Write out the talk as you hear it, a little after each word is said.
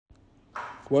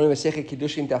We're in Masechet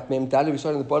Kiddushin Daf Mem Daled. We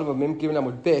started in the bottom of Mem Gimel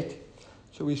Amud Bet.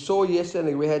 So we saw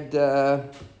yesterday we had a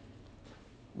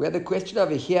question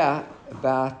over here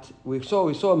about we saw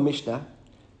a Mishnah.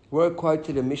 We're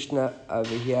quoted a Mishnah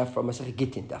over here from Masechet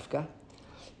Gittin Dafka,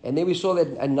 and then we saw that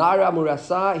a Nara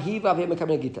Murasa Hiva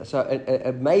V'Mekam Gita. So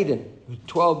a maiden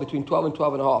between 12 and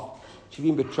 12 and a half. She's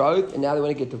been betrothed and now they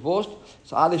want to get divorced.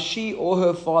 So either she or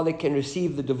her father can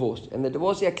receive the divorce. And the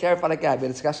divorce here clarified again. We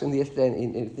had a discussion yesterday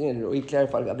and we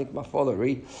clarified, I think my father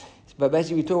read. But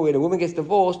basically we talk when a woman gets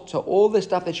divorced, so all the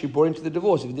stuff that she brought into the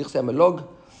divorce, if it's a malog,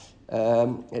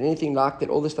 and anything like that,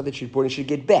 all the stuff that she brought in, she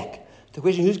get back. The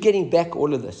question, who's getting back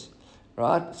all of this?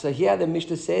 Right? So here the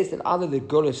Mishnah says that either the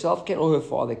girl herself can or her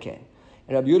father can.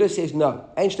 And Rabbi Yehuda says no.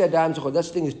 That's the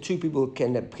thing is two people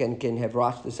can have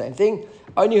rights to the same thing.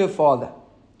 Only her father.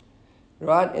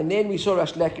 Right? And then we saw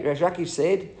Rash Lakish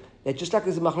said that just like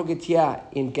there's a machloket here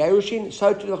in Gerushin,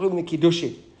 so too the machloket in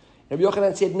Kiddushin. Rabbi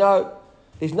Yochanan said no,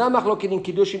 there's no machloket in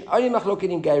Kiddushin, only machloket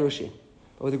in Gerushin.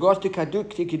 But with regards to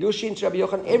Kiddushin, Rabbi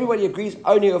Yochanan, everybody agrees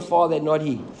only her father, not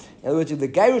he. In other words, if the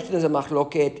Gerushin is a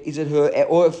machloket, is it her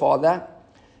or her father?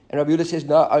 And Rabbi Yehuda says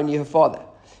no, only her father.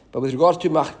 But with regards to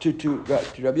Rabbi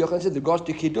Yochanan said, with regards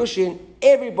to Kiddushin,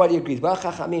 everybody agrees. Both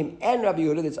Chachamim and Rabbi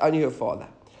Yehuda, that's only her father.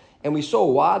 And we saw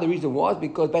why. The reason was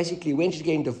because basically when she's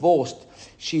getting divorced,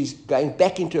 she's going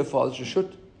back into her father's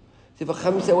reshut. So for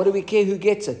Chachamim say, what do we care who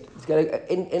gets it? It's going to, at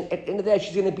the end of the day,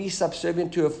 she's going to be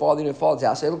subservient to her father in her father's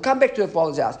house. So it'll come back to her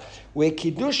father's house. Where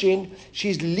Kiddushin,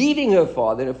 she's leaving her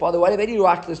father, and her father won't have any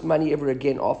right to this money ever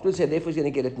again afterwards, and therefore he's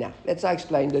going to get it now. That's how I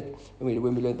explained it when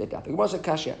we learned that up. It was a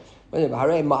kasha. What about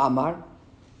a ma'amar?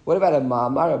 A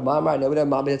ma'amar, no,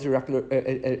 that's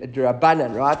a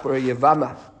drabanan, right? Or a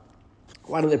yavama.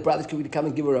 One of the brothers could come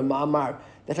and give her a ma'amar.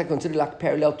 That's like considered like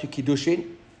parallel to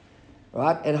Kiddushin.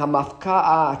 Right? And the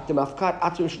mafkat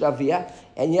atzum shlavia.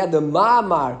 And yeah, the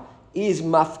ma'amar is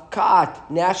mafkat.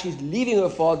 Now she's leaving her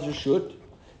father's reshut.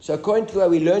 So according to what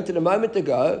we learned a moment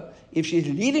ago, if she's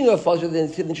leaving her father's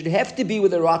reshut, then she'd have to be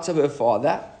with the rights of her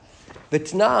father.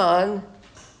 V'tnan,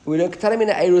 we learn ketanim in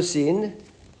eirusin,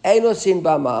 einosin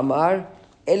ba'ma'amar,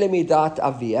 elemidat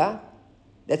avia.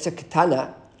 That's a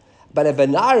ketana. But a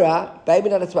venara, baby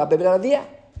not avia.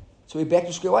 So we're back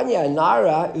to square one. Yeah, a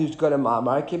nara who's got a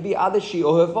ma'amar can be either she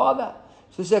or her father.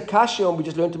 So this is a kasha we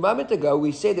just learned a moment ago.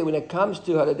 We said that when it comes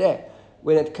to holiday,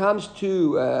 when it comes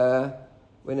to her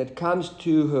to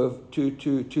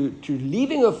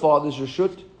leaving her father's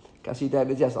reshut, Kasi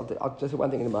David, yes, I'll just say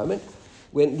one thing in a moment.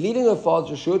 When leaving her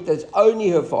father's reshut, that's only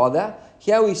her father.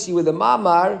 Here we see with the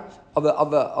ma'amar of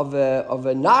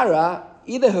a nara,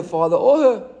 either her father or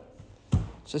her.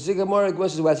 So therefore, the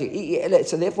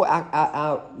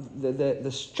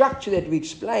structure that we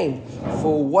explained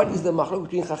for what is the machlok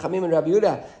between Chachamim and Rabbi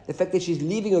Yehuda, the fact that she's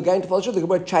leaving or going to follow the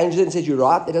Gemara changes it and says you're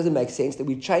right. That doesn't make sense. That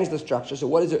we changed the structure. So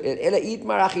what is it? Ela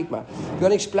itmar achitmar. You're going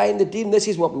to explain the din. This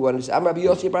is what we want to say. I'm Rabbi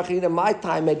Yossi Brachina. My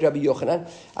time made Rabbi Yochanan.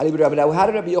 Now, how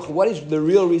did Rabbi Yochanan? What is the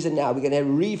real reason now? We're going to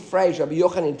rephrase Rabbi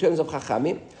Yochanan in terms of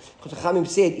Chachamim, because Chachamim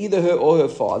said either her or her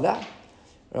father.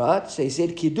 Right? So he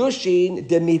said Kiddushin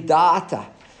de midata.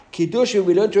 Kiddushin,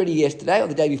 we learned already yesterday or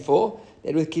the day before,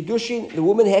 that with Kiddushin, the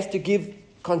woman has to give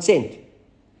consent.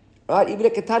 Right? Even a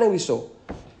katana we saw.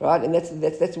 Right? And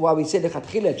that's why we said the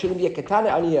chatchila, it shouldn't be a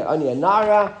katana, only a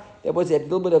nara. There was that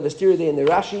little bit of a steer there in the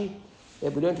Rashi.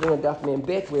 That we learned it on Daf Mem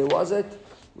Bet. Where was it?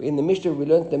 In the Mishnah, we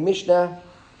learned the Mishnah.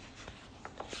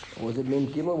 Was it Mem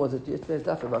Gimel? Was it yesterday's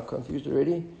Daf? Am I confused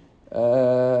already?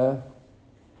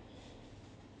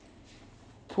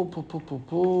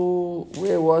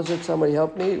 Where was it? Somebody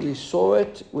help me. We saw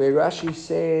it where Rashi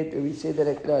said, we said that,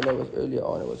 it was earlier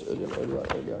on. It was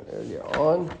earlier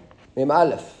on. Mem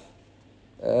Aleph.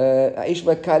 Aish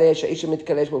Makaresh, Aish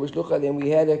Mitkalesh, B'Shlucha. Then we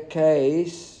had a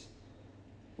case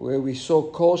where we saw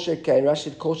Kol Shekain. Rashi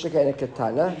said Kol Shekain a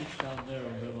Katana.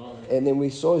 And then we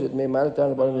saw, is it Mem Aleph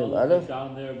down the bottom of Mem Aleph?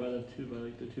 Down there by the two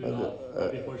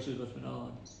before she was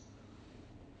Manala.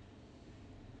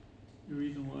 The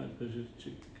reason why is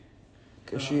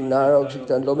because she narrow, she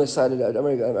can low side.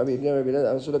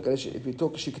 If you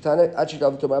talk, she can actually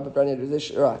have to my brand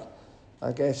right.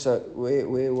 Okay, so we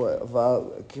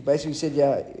basically said,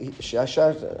 yeah,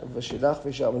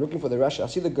 I'm looking for the Rashi. I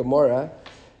see the Gemara.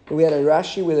 We had a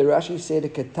Rashi where the Rashi said a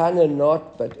katana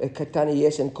not, but a katana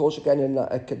yes, and kol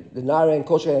shekana the nara and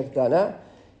kol shekana katana.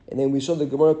 And then we saw the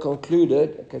Gemara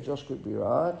concluded. Okay, Josh could be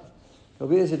right. I'm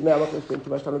not going to spend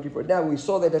too much time looking for it. Now we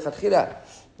saw that the chatchila,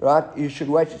 right? You should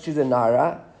wait till she's a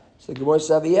nara. So the Gemara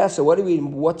says, yeah. So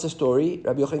what's the story?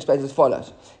 Rabbi Yochanan explains as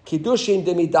follows: Kiddushin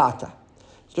de midata.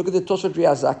 Let's look at the Tosfot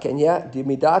Riyazaken here. De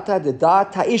midata de da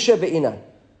ta'isha ve'inan.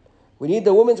 We need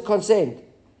the woman's consent.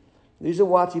 The reason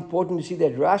why it's important to see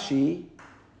that Rashi,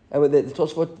 and with the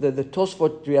Tosfot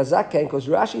Riazaken, because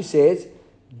Rashi says,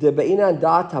 the Be'ina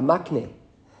Dat HaMakne.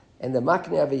 And the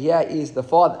Makne over here is the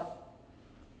father.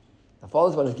 The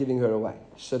father's one who's giving her away,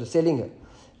 so they're selling her.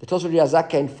 The Tosfot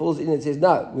Riazaken falls in and says,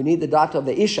 no, we need the data of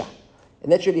the Isha.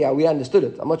 And that's really how we understood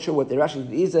it. I'm not sure what the Rashi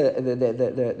is.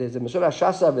 There's a Masura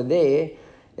Shasa over there.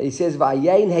 And he says,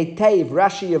 V'ayin hetev,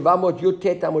 Rashi Yevamot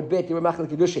Yutet Amud Bet, Yevamachel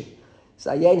Kiddushin. So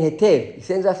Ayin hetev. He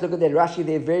sends us to look at that Rashi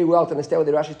there very well to understand what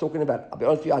the Rashi is talking about. I'll be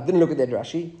honest with you, I didn't look at that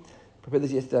Rashi. I prepared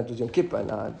this yesterday, it was Yom Kippur,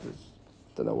 and I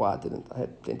don't know why I didn't. I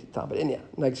had plenty of time, but anyhow,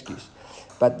 no excuse.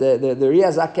 But the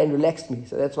Riyah Zaken relaxed me,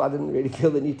 so that's why I didn't really feel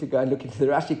the need to go and look into the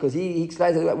Rashi, because he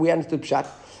explains that we understood Pshat,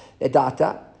 the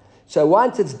data. So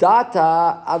once it's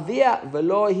data, avia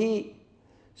velo hi.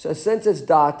 So since it's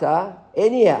data,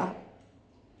 anyhow,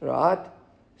 right?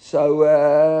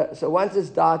 So once it's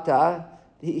data,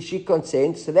 she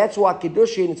consents. So that's why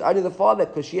Kiddushin, it's only the father,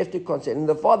 because she has to consent. And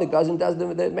the father goes and does the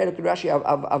medical Rashi,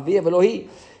 avia velo hi.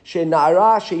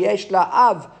 She'nara sheyesh la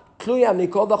av kluya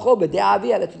mikol v'chol b'dei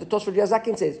avia. That's what the Tosfot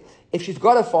Yazakin says. If she's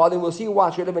got a father, and we'll see why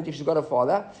it's relevant if she's got a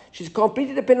father, she's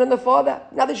completely dependent on the father.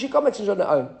 Now that she commits on her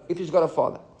own, if she's got a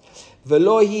father.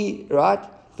 Velohi, right?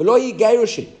 Velohi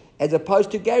Gerushin, as opposed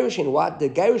to Gerushin. What? The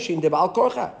Gerushin, the Baal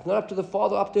Korcha. It's not up to the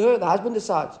father, up to her. The husband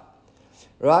decides.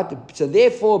 Right? So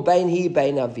therefore, Bain Hi,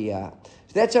 Bain Avia.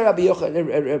 So that's how Rabbi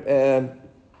Yochanan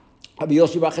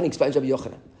explains Rabbi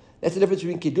Yochanan. That's the difference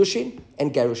between Kiddushin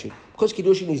and Gerushin. Because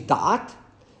Kiddushin is Da'at,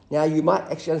 now you might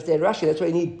actually understand Rashi. That's why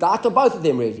you need Da'at of both of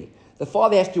them, really. The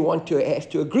father has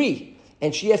to agree.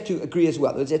 And she has to agree as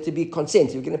well. There has to be consent.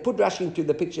 So we're going to put Rashi into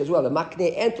the picture as well. The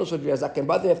Makne and Tosfot Riazaken,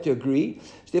 both of them have to agree.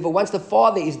 So therefore, once the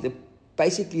father is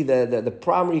basically the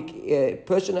primary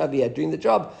person over here doing the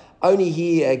job, only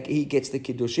he gets the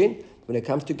Kiddushin. When it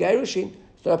comes to Gerushin,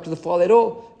 it's not up to the father at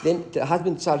all. Then the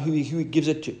husband decides who he gives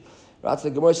it to. Right? So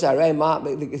the Gemara says,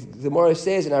 the Gemara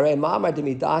says in Arei Ma'amar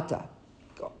Demidata,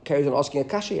 carries on asking a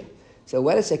kasha. So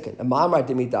wait a second, a Ma'amar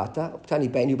Demidata, Tani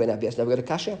Beinu Ben Abias, never got a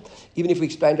kasha. Even if we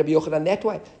explained Rabbi Yochanan that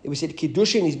way, if we said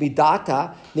Kiddushin is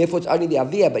Midata, therefore it's only the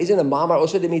Avia, but isn't a Ma'amar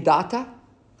also the Midata?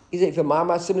 Isn't if a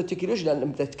Ma'amar is similar to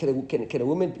Kiddushin, can a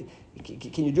woman,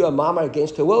 can you do a Ma'amar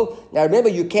against her will? Now remember,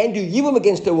 you can do Yibum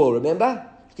against her will, remember?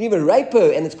 You can even rape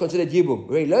her and it's considered Yibum.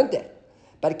 We already learned that.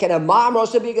 But can a Ma'amar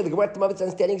also be, the Gemara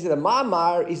understanding is that a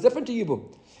Ma'amar is different to Yibum.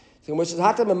 So the Gemara says,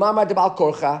 Hatam a Ma'amar de Baal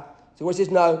Korcha. So one says,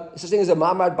 no, it's the thing as a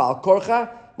Ma'amar Baal Korcha.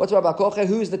 What's about Baal Korcha?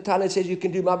 Who is the Tana that says you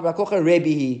can do Ma'amar Baal Korcha?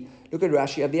 Rebbe. Look at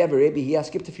Rashi. We have a Rebbe. I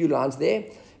skipped a few lines there.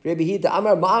 Rebbe, the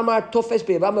Amar Ma'amar Tofes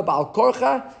Be'evam Baal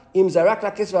Korcha Im Zarak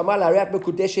Lakes V'Amar La'Reat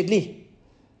Mekudeshet Li.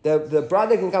 The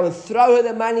brother can come and throw her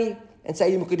the money and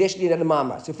say, you Mekudeshet Li and a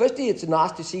Ma'amar. So firstly, it's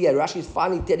nice to see Rashi is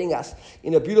finally telling us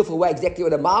in a beautiful way exactly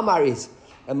what a Ma'amar is.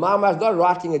 A Ma'amar is not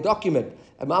writing a document.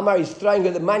 A Ma'amar is throwing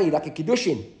her the money like a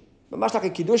Kiddushin. Much like a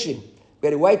Kiddushin. We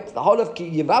had to wait the whole of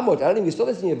Yevamot. I don't think we saw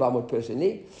this in Yevamot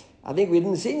personally. I think we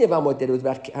didn't see in Yevamot that it was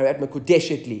about Harat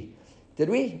Mekudeshetli. Did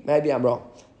we? Maybe I'm wrong.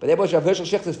 But that was Rav Hershel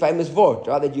Shechter's famous word,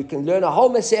 right? That you can learn a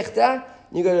whole Masechta,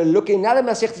 and you're going to look in another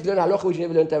Masechta to learn halacha which you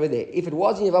never learned over there. If it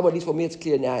was in Yevamot, at least for me it's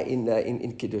clear now in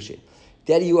Kiddushin.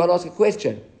 Daddy, you want to ask a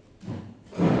question?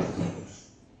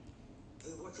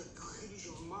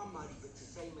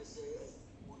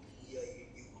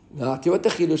 Now, I'll tell you what the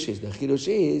chidush is. The chidush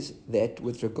is that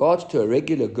with regards to a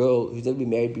regular girl who's never been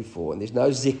married before, and there's no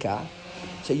zikah,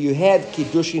 so you have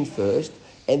kiddushin first,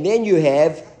 and then you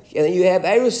have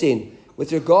erusin.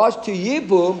 With regards to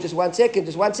yibum, just one second.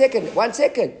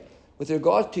 With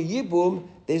regards to yibum,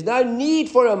 there's no need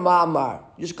for a ma'amar.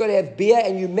 You just got to have beer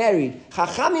and you married.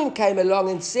 Chachamim came along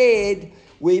and said,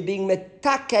 we're being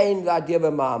metakein the idea of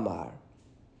a ma'amar.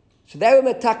 So they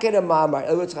were metakein a ma'amar. In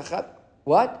other words,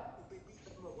 what?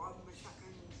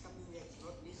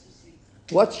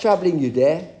 What's troubling you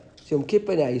there? It's Yom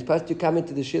Kippur now. You're supposed to come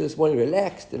into the shul this morning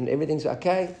relaxed and everything's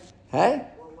okay. Hey?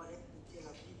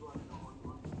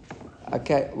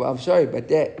 Okay, well, I'm sorry, but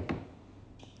that...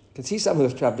 I can see something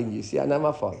was troubling you. See, I know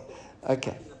my fault.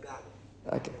 Okay.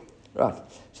 Right.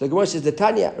 So the Gemara says, the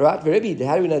Tanya, right? The Rebbe,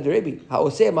 how do we know the Rebbe? How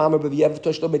will say a ma'amar, but you have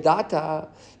toshlo medata.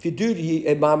 If you do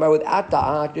a ma'amar without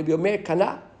ta'at, Rebbe Omer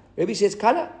kana. Rebbe says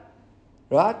kana.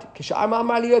 Right? Kishar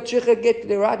ma'amar liyot tzricha get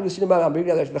the right. We've seen about I'm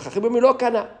reading others. V'chachim lo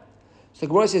kana. So the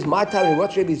Gemara says, my time,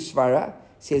 what's Rebbe's svara?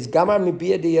 Says, gamar mi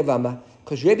bia de Yavama.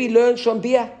 Because Rebbe learned from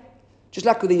bia. Just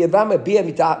like with the Yavama, bia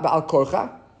ba'al korcha.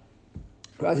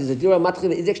 Right? There's a Dira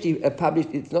Matchiv. It's actually published.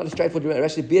 It's not a straightforward Dira.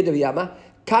 Actually, bia de Yavama.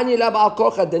 Kan yila ba'al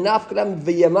korcha. Denaf kadam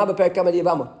v'yama b'perkam de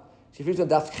Yavama. So if you read on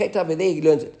Daf Cheta, there he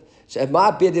learns it. So if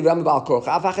my bia de Yavama ba'al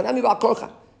korcha, avachanami ba'al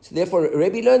korcha. So therefore,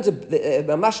 Rebbe learns a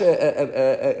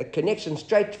connection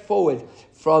straightforward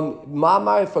from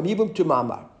Yibum to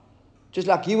Mamar. Just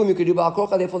like Yibum, you could do Baal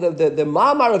Korcha, therefore the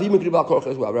Mamar of Yibum could do Baal Korcha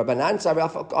as well.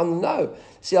 Rabbanan, no.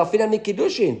 See, Alfina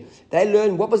Kiddushin. They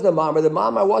learned what was the Mamar. The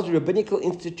Mamar was a rabbinical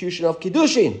institution of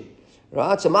Kiddushin.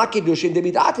 Right? So Ma Kiddushin,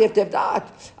 Demidata, you have to have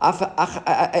that.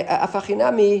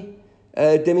 Afachinami,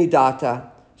 Demidata.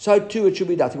 So too it should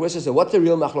be that. What's the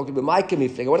real machlokes? What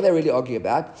do they really argue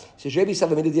about? Says Rebbe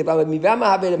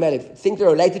think they're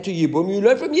related to Yibum. You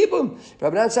learn from Yibum.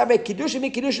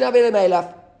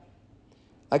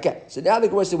 Okay, so now the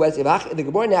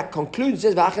Gemara now concludes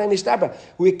says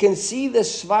we can see the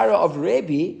svara of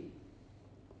Rebbe.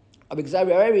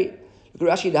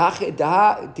 Rashi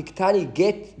diktani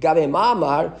get gabe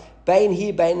mamar bein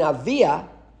hi bein avia.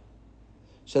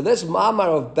 So this mamar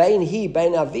of bein hi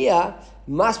bein avia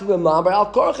must be a mamar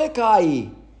al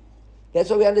korchekai. That's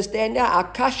what we understand now.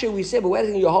 Akasha, we said, but we're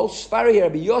in your whole svara here.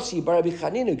 Rabbi Yossi, Rabbi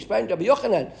Chanin, who explained to Rabbi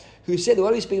Yochanan, who said the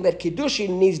way we speak about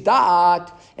Kiddushin needs da'at,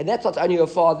 and that's not only your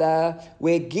father,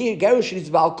 where Gerushin is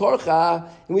Baal Korcha.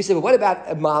 And we said, but what about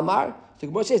a mamar? So the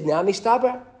Gemara says, now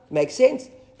mistabra. Makes sense.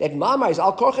 That mamar is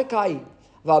al korcha kai.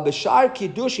 Val b'shar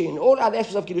Kiddushin, all other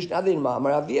aspects of Kiddushin other than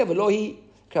mamar, avia v'lohi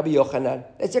Rabbi Yochanan.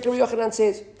 That's what Rabbi Yochanan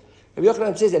says. Rabbi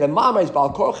Yochanan says that a mama is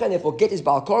Baal Korcha, and therefore get is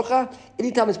Baal Korcha.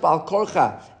 Anytime it's Baal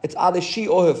Korcha, it's either she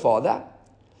or her father.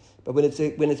 But when it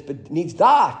needs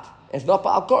that, and it's not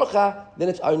Baal Korcha, then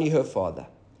it's only her father.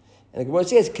 And the Gemara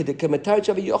says, Rabbi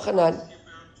Yochanan.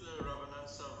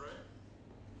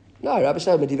 No, Rabbi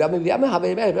Savre,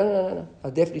 no. I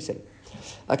definitely said it.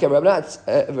 Okay, Rabbi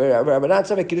Savre,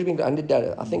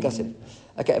 I think I said it.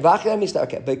 Okay, but Rabbi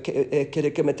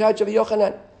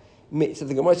Yochanan. So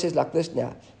the Gemara says like this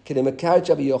now. Because the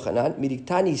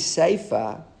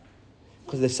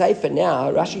Seifa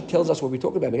now, Rashi tells us what we're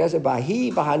talking about. Because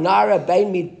Bahi, Bahanara,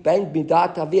 Bain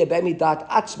Midat Avia, Bain Midat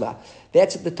Atzma.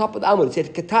 That's at the top of the Amud. It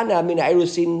said, Katana mina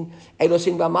Erosin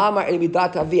Bamama, El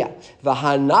Midat Avia.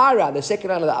 Vahanara, the second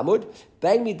line of the Amud,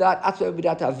 Bain Midat Atzma,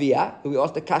 Midat Avia. We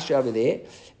asked the Kasha over there.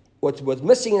 What's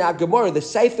missing in our Gemara, the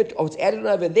Seifa, what's added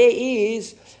over there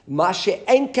is, Mashe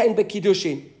Enkain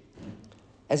Bekidushin.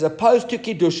 As opposed to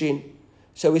Kiddushin.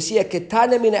 So we see a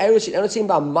ketana min erusin erusin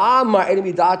ba mama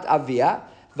elimidat avia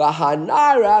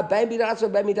vahanara ben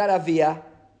midat avia.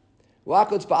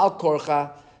 Wakuts ba'al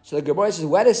korcha. So the Gemara says,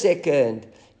 wait a second.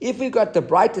 If we got the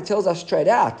bright that tells us straight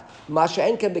out, masha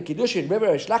enken bekiddushin. Remember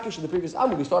Reish Lakish in the previous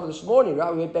Amud we started this morning,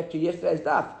 right? We went back to yesterday's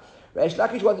daf. Reish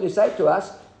Lakish wanted to say to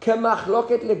us,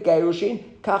 kemachloket legerushin,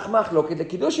 kach machloket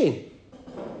lekiddushin.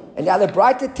 And now the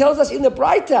bright that tells us in the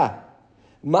brighter.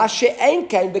 Mashe ein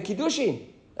kain bekiddushin. In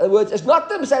other words, it's not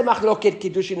the same machloket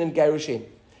kiddushin and gerushin.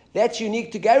 That's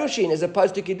unique to gerushin as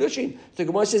opposed to kiddushin. So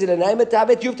Gemara says in the name of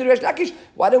Tavet Yuf to Reish Lakish.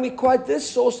 Why don't we quote this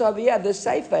source over here, this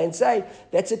Seifa, and say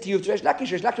that's it to Yuf to Reish Lakish.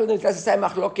 Reish Lakish does the same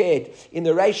machloket in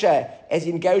the Reisha as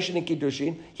in gerushin and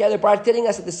kiddushin. Here the Bright telling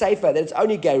us at the Seifa that it's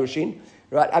only gerushin,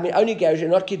 right? I mean only gerushin,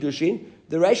 not kiddushin.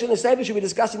 The Reisha and the Seifa should be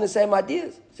discussing the same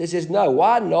ideas. So he says no.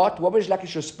 Why not? What would Reish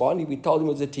Lakish respond? We told him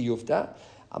it was a tiyufta.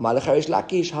 Amalek Reish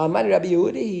Lakish, Haman Rabbi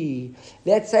Yehudi.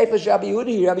 That Seifa is Rabbi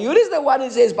Yehudi. Rabbi Yehudi is the one who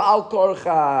says Baal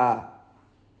Korcha.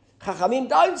 Chachamim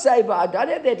don't say, but I don't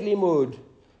have that limud.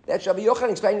 That's Rabbi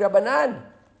Yochanan explaining Rabbanan,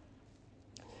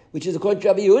 which is according to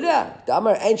Rabbi Yehuda. The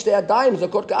Amar Ein Shtei Adayim is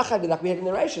according to Achad, like we had in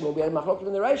the Reisha, and we had Machlokes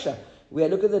in the Reisha. We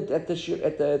had look at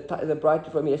the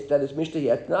bright from yesterday. This Mishnah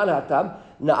here. Tnan hatam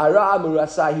na'ara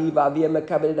amurasahi v'avia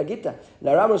mekabel dagita.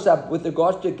 Na'ara amurasa with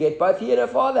regards to get both he and her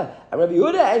father. And Rabbi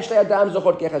Yehuda Ein Shtei Adayim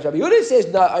zochot kechas. Rabbi Yehuda says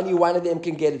no, only one of them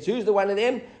can get it. So who's the one of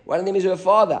them? One of them is her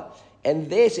father. And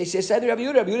this, he says, say to Rabbi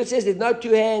Yehuda. Rabbi Yehuda says there's no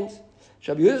two hands.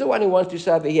 So Rabbi Yehuda is the one who wants to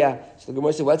say over here. So the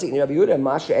Gemara says, what's it? Rabbi Yehuda,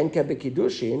 Masha Enka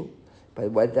Bekiddushin.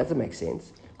 But that doesn't make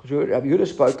sense. Because Rabbi Yehuda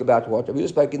spoke about what? Rabbi Yehuda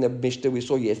spoke in the Mishnah we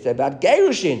saw yesterday about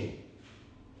Gerushin.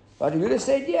 But Rabbi Yehuda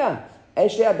said, yeah. En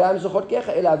Shtei Adayim zochot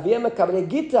kecha, el avia mekabel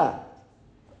gita.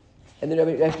 And then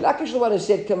Rabbi Lakish is the one who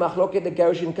said, Kamachloket le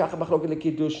Gerushin, kacha machloket le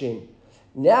Kiddushin.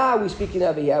 Now we're speaking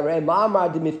over here, right?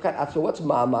 Ma'amar de mifkat. So what's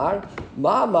Ma'amar?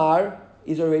 Ma'amar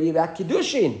is already about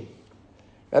Kiddushin.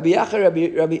 Rabbi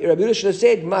Yehuda should have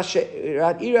said,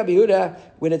 Rabbi Yehuda,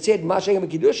 when it said, Masha Enkem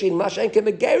Bekiddushin, Masha Enkem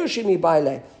Begerushin mi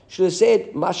baile. Should have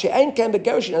said, Masha Enkem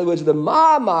Begerushin. In other words, the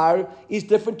Ma'amar is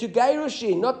different to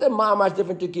Gerushin, not the Ma'amar is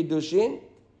different to Kiddushin.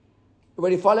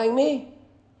 Everybody following me?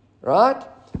 Right?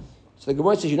 So the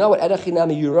Gemara says, you know what,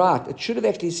 Adachinami, you're right. It should have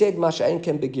actually said, Masha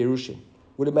Enkem Begerushin.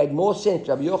 Would have made more sense.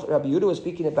 Rabbi Yehuda was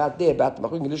speaking about the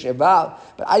Machloket Kiddushin Eval,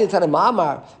 but I didn't tell him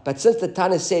Ma'amar. But since the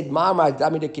Tana said Ma'amar is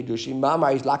Dami de Kiddushin,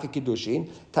 Ma'amar is like a Kiddushin,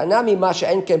 Tanami Masha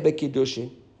Enken be Kiddushin.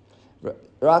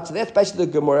 Right, so that's basically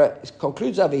the Gemara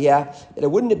concludes over here that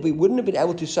we wouldn't have been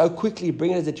able to so quickly bring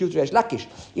it as a tilt to Reish Lakish.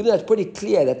 Even though it's pretty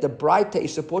clear that the Braita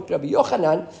is supporting Rabbi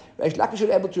Yochanan, Reish Lakish should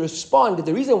be able to respond that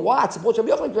the reason why it supports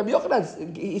Rabbi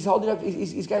Yochanan is holding up,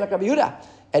 is going like Rabbi Yehuda,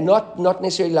 and not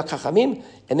necessarily like Chachamim,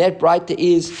 and that Braita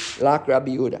is like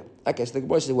Rabbi Yehuda. Okay, so the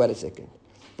Gemara says, wait a second.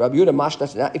 Rabbi Yehuda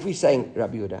mashna. Now, if we're saying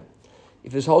Rabbi Yehuda,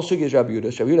 if this whole sugi is Rabbi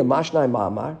Yehuda, so Rabbi Yehuda mashna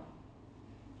mamar.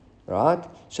 Right?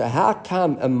 So how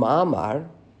come a mamar,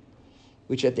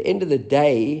 which at the end of the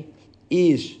day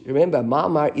is, remember,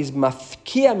 mamar is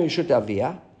mafkia mishut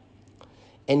avia,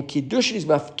 and kiddushin is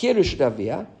mafkia rishut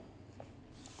avia.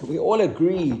 We all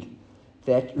agreed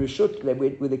that rishut,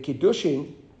 with the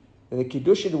kiddushin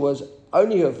was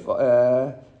only her,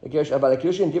 the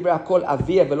kiddushin dibra kol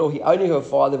avia velo, he only her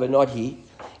father but not he.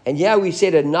 And here we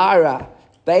said a nara,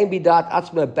 bein bidat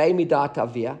atzma, bein bidat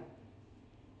avia.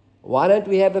 Why don't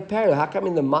we have a parallel? How come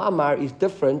in the Ma'amar is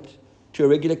different to a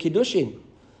regular Kiddushin?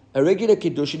 A regular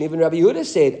Kiddushin, even Rabbi Yehuda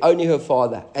said, only her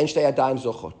father, and shtei adayim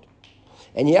zochot.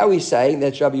 And here we're saying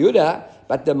that's Rabbi Yehuda,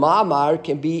 but the Ma'amar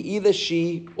can be either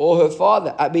she or her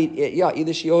father.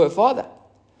 Either she or her father.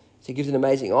 So he gives an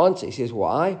amazing answer. He says,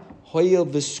 why? Hoyel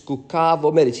v'skukav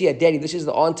omeret. See, Daddy, this is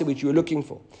the answer which you were looking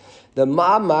for. The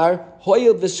Ma'amar,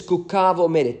 hoyel v'skukav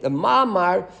omeret. The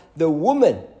Ma'amar, the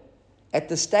woman, at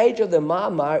the stage of the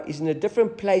Ma'amar is in a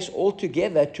different place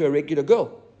altogether to a regular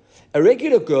girl. A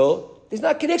regular girl, there's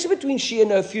no connection between she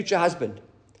and her future husband.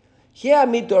 Here,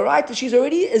 midoraita, she's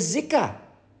already a zikah.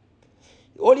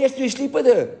 All he has to do is sleep with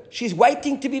her. She's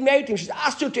waiting to be married to him. She's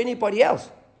asked her to anybody else.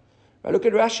 Right, look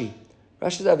at Rashi.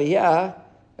 Rashi's over here.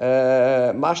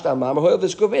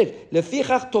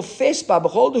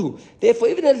 Therefore,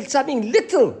 even something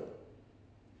little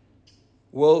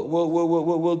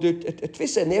will do a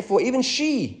tfisa, and therefore even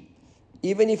she,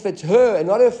 even if it's her and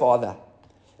not her father,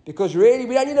 because really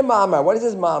we don't need a mama. What is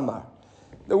this mama?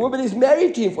 The woman is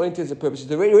married to him for all intents and purposes.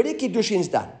 The already kiddushin's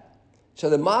done. So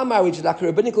the mama, which is like a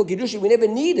rabbinical kiddushin, we never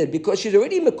need it because she's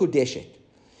already mekudeshet.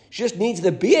 She just needs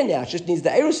the beer now. She just needs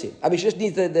the erusin. She just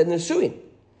needs the nesuin.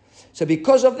 So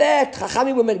because of that,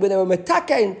 Chachamim, when they were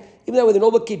metakein, even though with an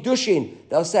normal kiddushin,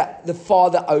 they'll say the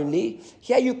father only.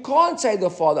 Here you can't say the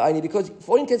father only because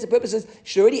for all intents and purposes,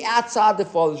 she's already outside the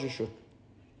father's reshut.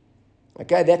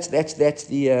 Okay, that's the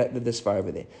svara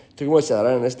over there. Tomorrow said, I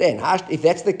don't understand. If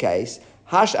that's the case,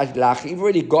 you've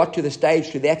already got to that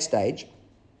stage.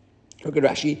 Look at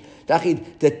Rashi.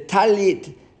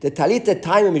 The talita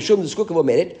time of mishum the skukah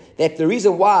merit, that the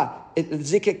reason why the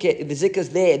zikah is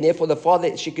there, and therefore the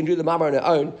father, she can do the mama on her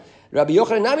own. Rabbi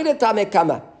Yochanan nami the tameh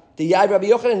kama. The yad Rabbi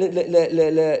Yochanan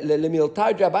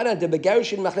lemiltar drabanan the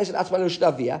begarushin machneset atzman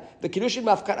l'shtavia the kiddushin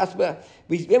mafkat atzma.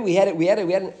 We had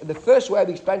it. The first way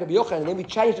we explained Rabbi Yochanan, and then we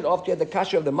changed it after we had the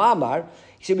kasha of the mamar.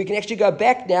 He said we can actually go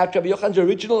back now to Rabbi Yochanan's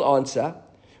original answer.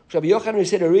 Rabbi Yochanan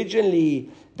said originally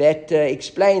that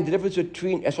explained the difference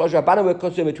between, as far as Rabbanan were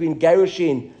concerned, between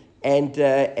garushin and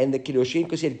the kiddushin,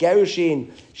 because he said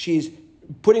garushin, she's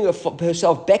putting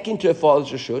herself back into her father's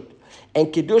reshut, and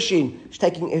kiddushin, she's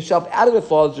taking herself out of her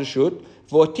father's reshut.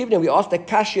 V'otivna, we asked the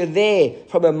kasha there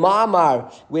from a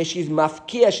mamar where she's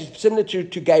mafkia, she's similar to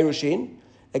garushin.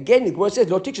 Again, the Gemara says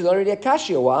no, she's not already a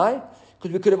kasha. Why?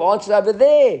 Because we could have answered over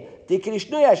there. Why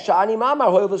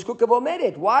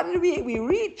did we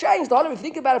re-change the whole of it?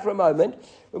 Think about it for a moment.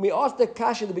 When we asked the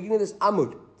kasha at the beginning of this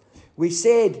Amud, we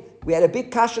said we had a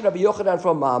big kasha of Rabbi Yochanan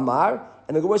from Ma'amar,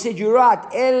 and the Gemara said, you're right.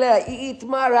 Ela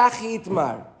itmar achi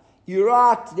itmar. You're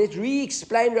right. Let's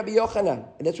re-explain Rabbi Yochanan.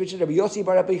 And that's which Rabbi Yossi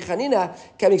bar Rabbi Chanina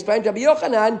can explain Rabbi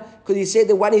Yochanan because he said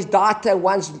that one is data,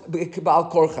 one's Baal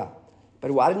Korcha.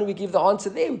 But why didn't we give the answer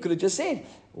there? We could have just said,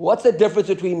 what's the difference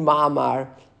between Ma'amar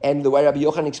and the way Rabbi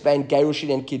Yochanan explained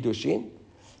Gerushin and Kiddushin?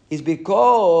 Is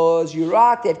because you're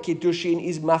right that Kiddushin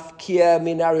is mafkia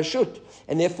min reshut,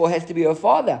 and therefore has to be her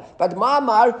father. But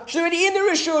Ma'amar, she's already in the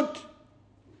reshut.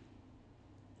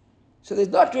 So there's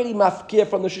not really mafkia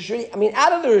from the reshut.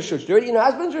 Out of the reshut. She's already in her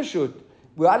husband's reshut.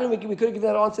 We could have given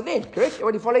that answer then. Correct?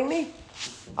 Everybody following me?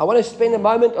 I want to spend a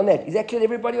moment on that. Is that clear to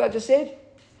everybody what I just said?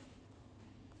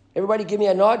 Everybody give me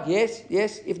a nod. Yes,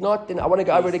 yes. If not, then I want to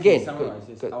go over it again.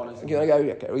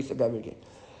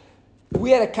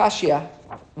 We had a kashya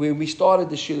when we started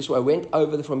the shul, so I went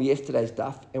over from yesterday's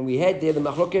stuff, and we had there the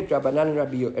machloket Rabbanan and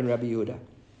Rabbi Yehuda.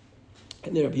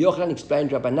 And then Rabbi Yochanan explained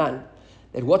Rabbanan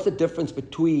that what's the difference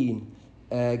between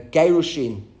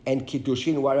Gerushin and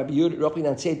Kiddushin, why Rabbi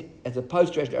Yochanan said, as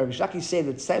opposed to Rabbi Shlaki said,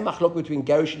 that the same machlok between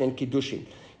Gerushin and Kiddushin. In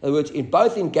other words, in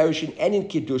both in Gerushin and in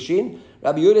Kiddushin,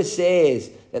 Rabbi Yehuda says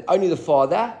that only the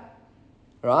father,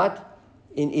 right,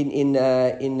 in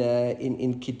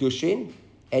Kiddushin,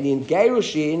 and in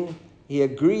Gerushin, he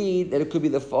agreed that it could be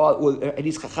the father. Well, at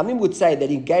least Chachamim would say that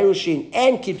in Gerushin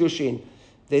and Kiddushin,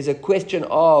 there's a question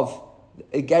of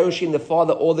Gerushin, the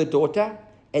father or the daughter,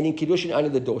 and in Kiddushin, only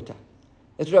the daughter.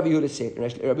 That's what Rabbi Yehuda said.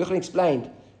 And Rabbi Yochanan explained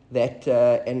that,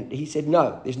 and he said,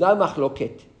 no, there's no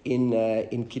machloket in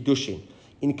Kiddushin.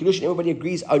 In Kiddushin, everybody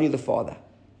agrees only the father.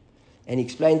 And he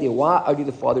explained there why only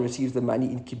the father receives the money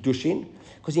in Kiddushin.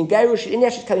 Because in Gerushin, anyhow,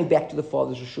 she's coming back to the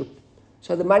father's reshut.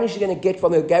 So the money she's going to get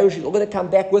from her Gerushin is all going to come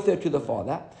back with her to the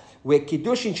father. Where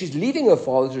Kiddushin, she's leaving her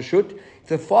father's reshut. If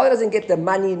the father doesn't get the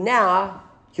money now,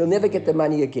 he'll never get the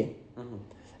money again. Mm-hmm.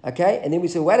 Okay? And then we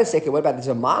said, wait a second, what about there's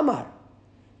a ma'amar?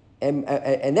 And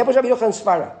that was Rabbi Yochanan's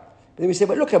svara. But then we said,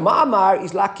 but look, a ma'amar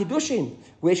is like Kiddushin,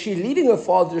 where she's leaving her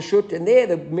father's reshut, and there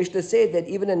the Mishnah said that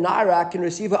even a Nara can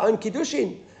receive her own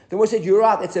Kiddushin. Then we said, you're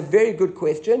right, that's a very good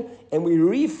question. And we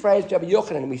rephrased Rabbi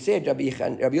Yochanan, and we said, Rabbi Yosef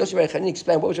Bar Yochanan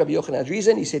explained what was Rabbi Yochanan's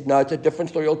reason. He said, no, it's a different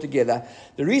story altogether.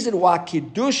 The reason why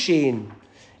Kiddushin,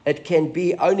 it can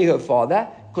be only her father,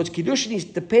 because Kiddushin is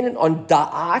dependent on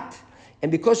da'at,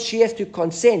 and because she has to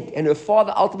consent, and her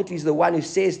father ultimately is the one who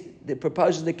says, that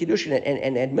proposes the Kiddushin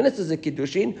and administers the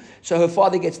Kiddushin, so her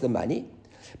father gets the money.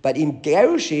 But in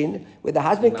Gerushin, where the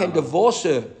husband can divorce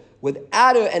her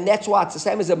without her, and that's why it's the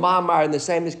same as a ma'amar and the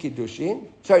same as Kiddushin.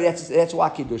 Sorry, that's why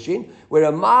Kiddushin. Where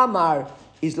a ma'amar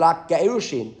is like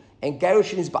Gerushin, and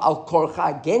Gerushin is ba'al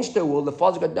korcha, against her will. The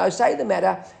father's got no say in the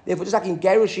matter. Therefore, just like in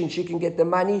Gerushin, she can get the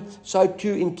money, so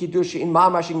too in Kiddushin, in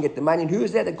ma'amar she can get the money. And who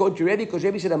is that? According to Rebbe, because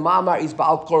Rebbe said a ma'amar is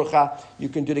ba'al korcha, you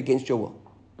can do it against your will.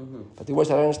 Mm-hmm. But the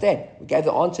words I don't understand. We gave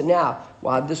the answer now.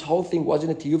 Why this whole thing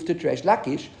wasn't a tiyuv to Resh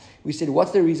Lakish. We said, what's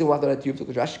the reason why it's not a tiyuv?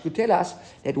 Because Rashi could tell us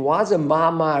that why is a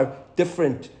ma'amar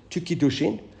different to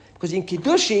Kiddushin? Because in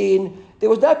Kiddushin, there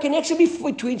was no connection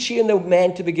between she and the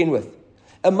man to begin with.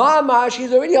 A ma'amar,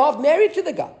 she's already half married to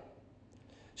the guy.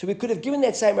 So we could have given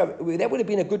that same, that would have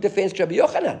been a good defense to Rabbi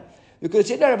Yochanan. We could have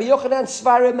said, no, Rabbi Yochanan's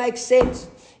svara makes sense.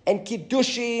 And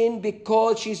Kiddushin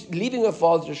because she's leaving her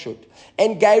father's reshut.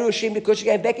 And Gerushin because she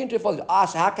came back into her father's reshut.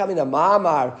 So how come in a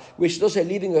ma'amar, where she's also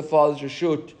leaving her father's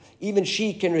reshut, even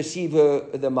she can receive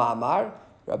the ma'amar?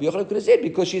 Rabbi Yochanan could have said,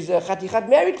 because she's chatichat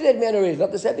married to that man already. It's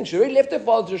not the same thing. She already left her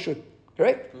father's reshut.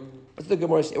 Correct? Mm-hmm. What's the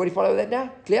Gemara say? Everybody follow that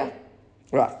now? Clear?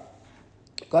 Right.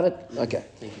 Got it? Okay.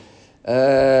 Thank you.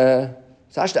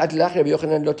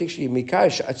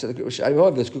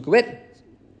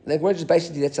 The word is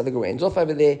basically that's how the Gemara ends off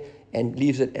over there and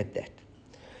leaves it at that.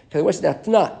 Okay, what's now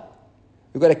Tana?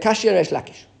 We've got a Kashi and Resh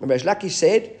Lakish. Remember, Resh Lakish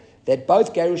said that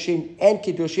both Gerushin and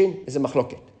Kiddushin is a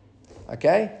machloket.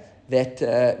 Okay? That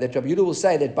Rabbi Yehuda will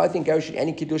say that both in Gerushin and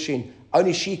in Kiddushin,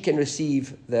 only she can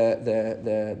receive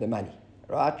the money.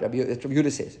 Right? Rabbi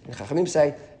Yehuda says. And Chachamim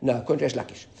say, no, according to Resh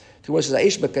Lakish. So what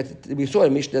says, we saw a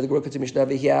Mishnah, the Gemara gets a Mishnah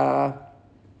over here.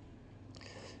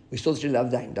 We saw this the other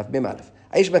day, Daf Mem Aleph.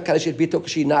 Right?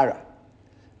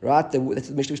 That's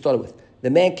the Mishnah we started with. The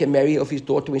man can marry off his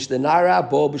daughter when she's the Nara,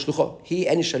 Bo B'shlucho. He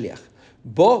and his Shaliach.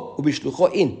 Bo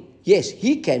B'shlucho in. Yes,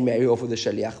 he can marry off of the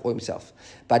Shaliach or himself.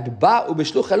 But Ba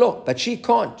B'shlucha lo. But she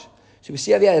can't. So we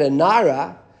see over here that a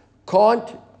Nara can't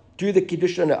do the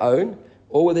Kiddush on her own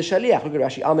or with the Shaliach. Look at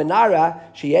Rashi. Al Nara,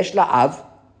 sheyesh la'av.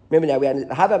 Remember now, we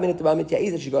have a minute at the moment here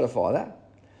is that she's got a father.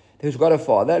 Who's got a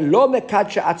father. Lo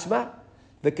mekadsha atzma.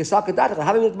 The Kesal Kedat,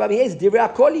 having it here is Divrei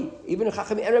Akoli. Even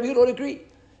Chachamim and Rabbi Yehuda all agree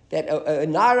that a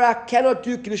Nara cannot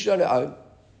do Kiddushin on her own.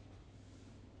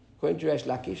 According to Resh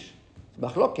Lakish, it's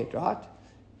machloket, right?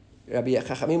 Rabbi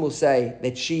Chachamim will say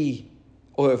that she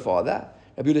or her father.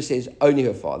 Rabbi Yehuda says only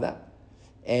her father,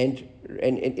 and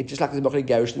it's just like the machloket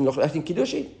Gerushin, machloket in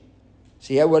Kiddushin.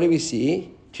 So here, what do we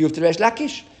see? Tiyuv to Resh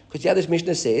Lakish, because here this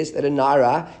Mishnah says that a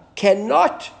Nara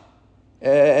cannot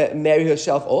marry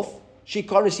herself off. She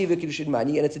can't receive the Kiddushin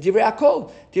money, and it's a Divrei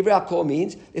Akol. Divrei Akol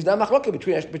means there's no machloket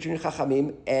between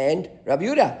Chachamim and Rabbi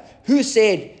Yehuda. Who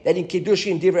said that in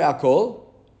Kiddushin Divrei Akol?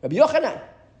 Rabbi Yochanan.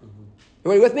 Mm-hmm.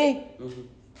 Everybody with me? Mm-hmm.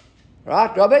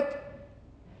 Right, Robert?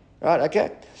 Right,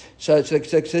 okay. So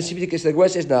the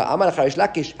word says, no, Amar Resh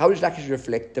Lakish. How does Lakish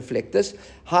deflect this?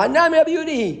 Hanam Rabbi Yehuda.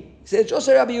 He says, it's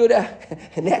also Rabbi Yehuda.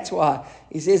 And that's why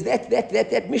he says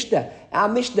that Mishnah, our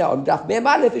Mishnah on Daf Mem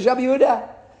Aleph is Rabbi Yehuda.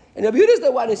 And Rabbi Yehuda is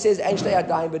the one who says, Ein shtei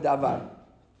yadayim b'davar.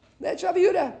 That's Rabbi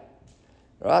Yehuda.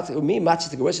 Right? Me matchit,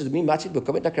 the Gemara says, me matchit, but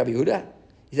comment like Rabbi Yehuda.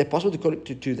 Is that possible to call it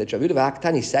to that Rabbi Yehuda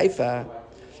v'haktani Sefer?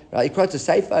 Right? He quotes a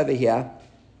Sefer over here,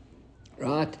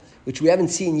 right? Which we haven't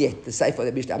seen yet, the Sefer of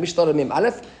the Mishnah. Mishnah on Mem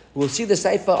Aleph, we'll see the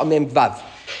Sefer on Mem Vav.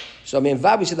 So Mem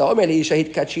Vav, we said, the Omer li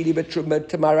shahid kachili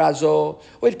b'tamarazo,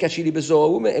 or it kachili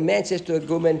b'zo. A man says to a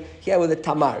woman, here with a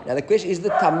tamar. Now the question is, the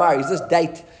tamar, is this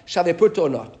date shaveh put or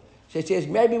not? So it says,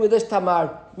 marry me with this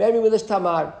tamar, marry me with this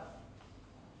tamar.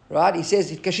 Right? He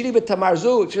says, Kashili but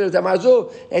tamarzu,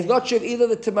 tamarzu. He's not sure if either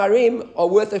the tamarim are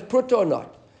worth a prut or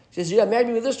not. He says, marry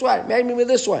me with this one, marry me with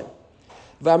this one.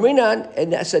 V'amrinan,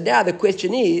 and so now the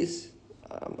question is,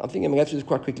 I'm thinking I'm going to go through this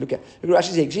quite quickly. Look at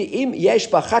Rashi says, "Im yesh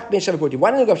bachat ben shavaputa."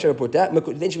 One of them got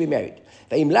shavaputa, then she'll be married.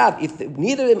 V'im lav, if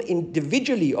neither of them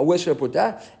individually are worth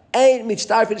shavaputa, and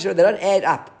mitztarfin, they don't add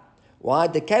up. Why?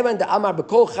 The kavan the amar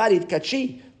b'kol chad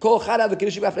hitkachi, kol chad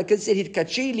v'kiddushin b'afla said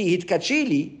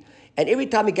hitkachili, and every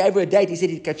time he gave her a date, he said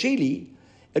hitkachili.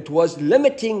 It was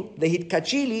limiting the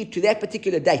hitkachili to that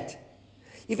particular date.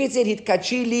 If it said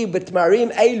hitkachili but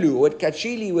marim elu, or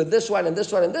hitkachili with this one and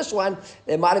this one and this one,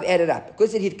 they might have added up.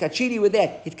 Because it said hitkachili with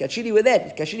that, hitkachili with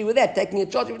that, hitkachili with that, taking a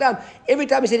charge every time. Every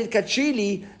time he said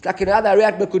hitkachili, it's like another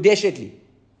ariat mekudeshetli.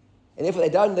 And therefore they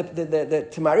don't, the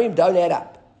tamarim don't add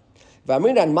up.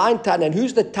 V'amrin and mine Tana, and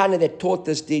who's the Tana that taught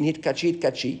this din,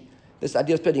 hitkachi, this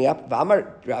idea of splitting up? V'amar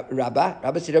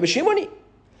Rabba said Rabbi Shimoni.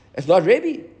 It's not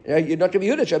Rabbi. You're not Rabbi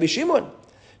Yehuda, it's Rabbi Shimon.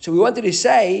 So we wanted to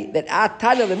say that our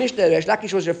Tana of the Mishnah, Resh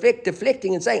Lakish was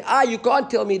deflecting and saying, you can't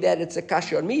tell me that it's a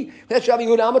kasha on me. That's Rabbi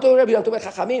Yehuda. I'm not talking Rabbi Yehuda, I'm talking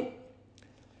about Chachamim.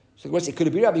 So of course it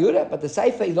could be Rabbi Yehuda, but the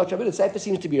Sefer is not Rabbi Yehuda. The Sefer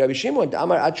seems to be Rabbi Shimon. The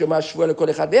Amar Ad Shomar Shvuah Lekol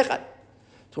Echad Ve'echad.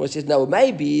 So it says, no,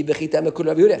 maybe Bechita Mekul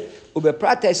Rabbi Yehuda.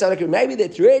 Ubeprata Sarak, maybe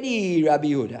that's really Rabbi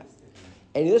Yehuda.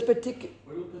 And in this particular,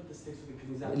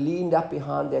 leaned up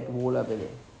behind that wall over there.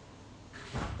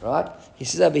 Right? He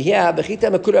says over here, Bechita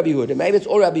Mekul Rabbi Yehuda. Maybe it's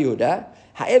all Rabbi Yehuda.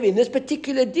 However, in this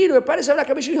particular deal, we're probably like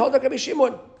Rabbi Shimon, hold like Rabbi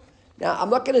Shimon. Now, I'm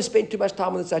not going to spend too much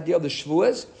time on this idea of the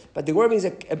shvuas, but the word means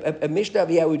a Mishnah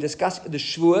over here. We discuss the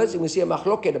shvuas, and we see a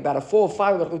machloket, about a 4 or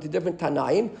 5 machloket different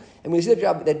tanaim, and we see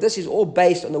that this is all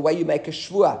based on the way you make a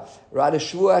shvua, right? A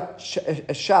shvua,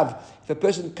 a shav. If a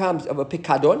person comes of a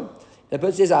pikadon, the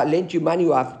person says, I lent you money,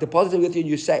 or I've deposited with you, and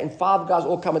you say, and 5 guys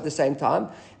all come at the same time,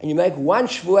 and you make one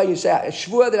shvua, and you say, a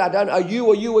shvua that I don't owe you,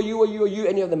 or you, or you, or you, or you,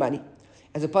 any of the money.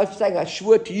 As opposed to saying, I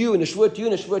shvua to you, and a shvua to you,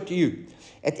 and a shvua to you.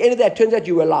 At the end of that, it turns out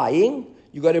you were lying.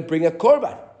 You got to bring a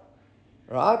korban,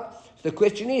 right? So the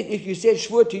question is, if you said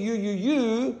shvur to you,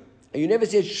 and you never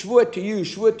said shvur to you,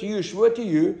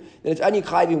 then it's only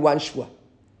chayiv in one shvur.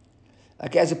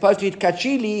 Okay, as opposed to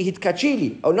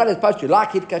hitkachili, or not as opposed to,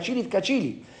 like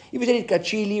hitkachili. If you said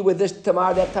hitkachili with this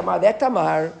tamar, that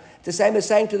tamar, it's the same as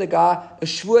saying to the guy, a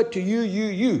shvur to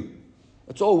you.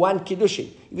 It's all one kiddushin.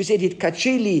 If you said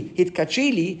hitkachili,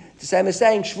 it's the same as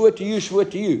saying shvur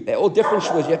to you. They're all different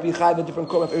shvurs. You have to be chayiv a different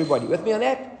korban for everybody. With me on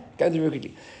that? Going through very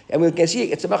quickly. And we can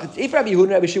see, if Rabbi Yehuda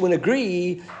and Rabbi Shimon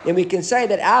agree, then we can say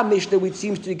that our Mishnah, which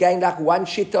seems to be going like one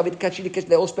shit of hitkachili, because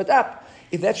they all split up.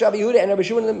 If that's Rabbi Yehuda and Rabbi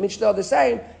Shimon and the Mishnah are the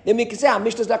same, then we can say our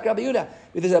Mishnah is like Rabbi Yehuda.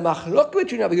 If there's a machlok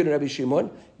between Rabbi Yehuda and Rabbi Shimon,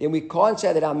 then we can't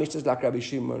say that our Mishnah is like Rabbi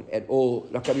Shimon at all,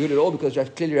 like Rabbi Yehuda at all, because that's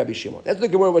clearly Rabbi Shimon. That's what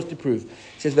the Gemara wants to prove. It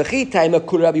says, "V'chi taima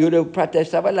kul Rabbi Yehuda pratesh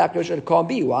savala." It can't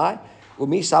be. Why?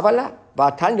 Umi savala.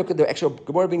 V'atan, look at the actual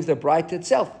Gemara brings the bright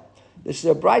itself. This is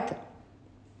a bright.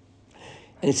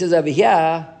 And it says over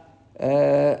here,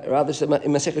 rather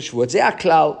in Masechet Shavuot, ze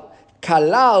aklal.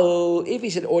 Kalal, if he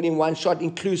said all in one shot,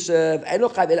 inclusive, one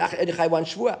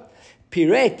shvua.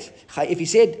 Piret, if he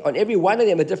said on every one of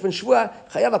them a different shvua,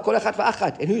 chayav kol echat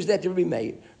va'achat. And who's that to be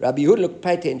made? Rabbi Yehuda, look,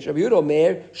 pay attention. Rabbi Yehuda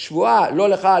omer, shvua, lo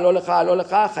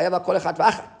lecha, chayav kol echat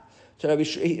va'achat. So Rabbi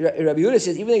Yehuda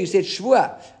says, even though you said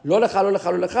shvua, lo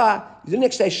lecha, you didn't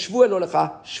actually say shvua lo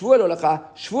lecha.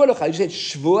 You said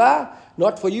shvua,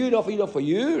 not for you. Rabbi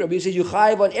Yehuda says you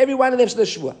chayav on every one of them, so the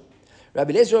shvua.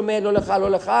 Rabbi Lezer omer lo lecha,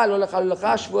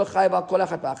 shvua chayav al kol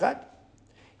echat va'achat.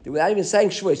 Without even saying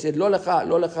shvua, he said lo lecha,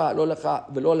 v'lo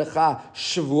lecha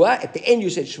shvua. At the end you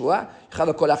said shvua, chayav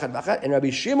al kol echat va'achat. And Rabbi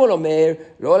Shimon omer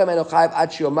lo lemeno chayav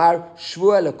ad she'omar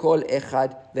shvua lekol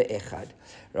echad ve'echad.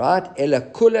 Right?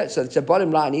 So the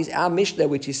bottom line is our Mishnah,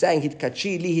 which is saying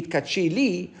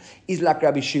hitkachili, is like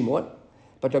Rabbi Shimon,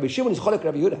 but Rabbi Shimon is cholek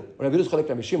Rabbi Yehuda. Rabbi Yehuda is cholek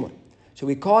Rabbi Shimon. So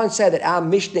we can't say that our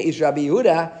Mishnah is Rabbi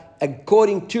Yehuda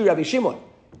according to Rabbi Shimon,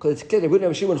 because it's clear that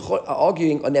Rabbi Shimon are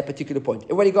arguing on that particular point.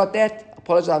 Everybody got that? I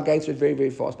apologize, I'm going through it very, very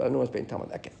fast, but I don't want to spend time on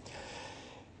that. Okay.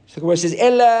 So the word says,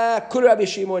 Ella kul Rabbi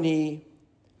Shimon he.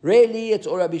 Really, it's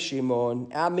all Rabbi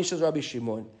Shimon. Our Mishnah is Rabbi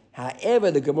Shimon.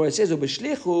 However, the Gemara says,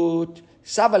 "Ubeshlichut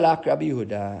savalak Rabbi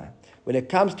Yehuda." When it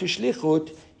comes to shlichut,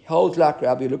 he holds like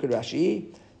Rabbi. Look at Rashi.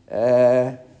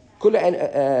 Kula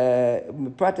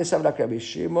and prate savalak Rabbi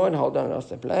Shimon. Hold on, I lost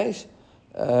the place.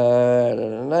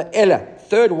 Ella,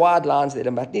 third wide lines there.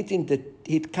 But not in the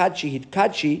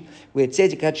hitkachi, where it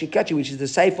says hitkachi, which is the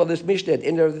safe for this Mishnah. At the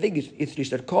end of the thing, it's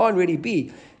just it can't really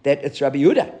be that it's Rabbi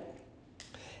Yehuda.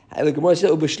 The Gemara says,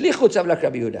 "Ubeshlichut savalak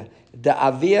Rabbi Yehuda." The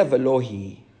avia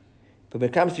velohi. But when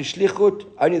it comes to shlichut,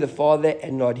 only the father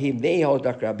and not him. There he holds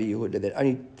like Rabbi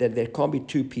Yehuda, that there can't be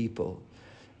two people.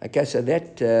 Okay, so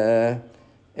that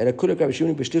and a kulak Rabbi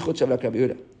Shimon b'shlichut shav like Rabbi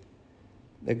Yehuda.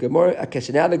 The Gemara. Okay,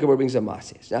 so now the Gemara brings a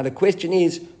masis. Now the question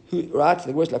is, who? Right?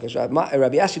 The words like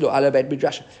Rabbi Asi lo ala beit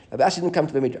midrash. Rabbi Asi didn't come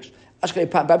to the midrash.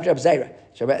 Ashkei Rabbi Zayra.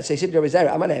 So he said to Rabbi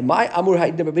Zayra, "Amalei, my amur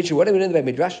ha'id the midrash. What are we doing in the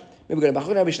midrash? Maybe we're going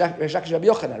to Rabbi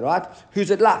Yochanan, right? Who's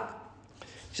it like?"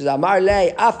 He says, "Amar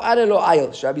lei af ana lo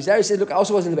ayil." So Rabbi Zayra says, "Look, I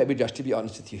also wasn't in the beit midrash. To be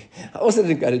honest with you, I also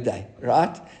didn't go today,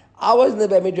 right? I wasn't in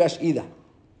the beit midrash either."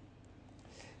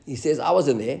 He says, "I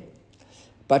wasn't there,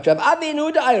 but Rabbi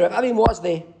Avin was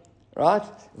there." Right?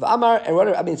 V'amar, and what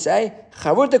did Rabbi say?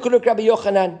 Chavurta kuluk Rabbi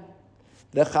Yochanan.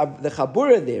 The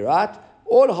Chabura there, right?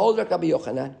 All hold like Rabbi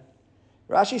Yochanan.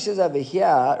 Rashi says over here,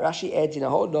 Rashi adds in a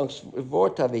whole long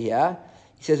word over here.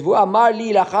 He says, V'amar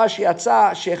li lachar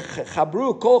she'atza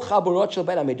shechabru kol chaburot shel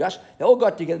ben midrash. They all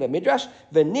got together in midrash.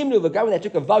 V'nimnu v'gav, they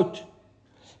took a vote.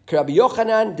 Rabbi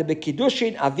Yochanan, the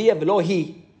Kiddishin, avia v'lo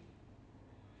hi.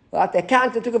 Right? They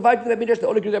took a vote in the midrash. They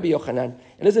all agreed with Rabbi Yochanan.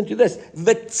 And listen to this: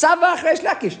 V'tzavach Resh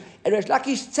Lakish, and Resh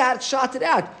Lakish shouted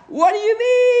out, "What do you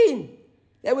mean?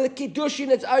 That with a Kiddushin,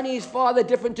 it's only his father,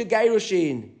 different to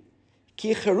Gerushin."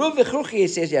 Ki cheruv v'chruchia, he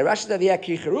says here. Rashi says here,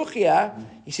 ki cheruchia,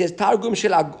 he says targum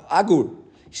shel agur.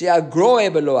 He says agroe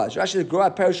beloaz. Rashi says grow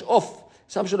perish off.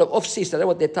 Some sort of off-cease. I don't know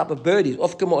what that type of bird is.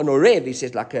 Off come on orev, he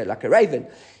says, like a raven.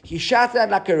 He shouted out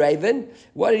like a raven.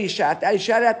 What did he shout out? He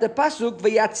shouted out the pasuk,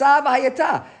 v'yatza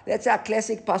v'hayata. That's our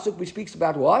classic pasuk which speaks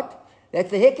about what?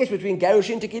 That's the hekesh between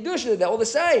Gerushin to Kiddushin. They're all the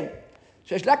same.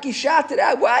 So it's like he shouted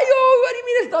out, what do you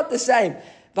mean it's not the same?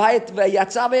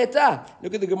 V'yatza v'hayata.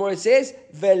 Look at the Gemara, it says,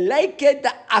 v'leiked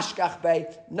the ashkach bei.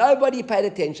 Nobody paid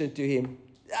attention to him.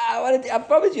 I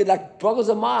promise you, like boggles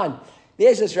of mine.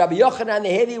 There's this Rabbi Yochanan, the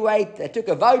heavyweight. They took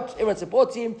a vote. Everyone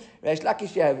supports him. Resh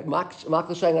Lakish,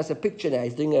 Michael's showing us a picture now.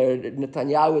 He's doing a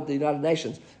Netanyahu with the United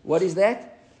Nations. What is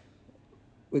that?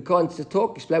 We can't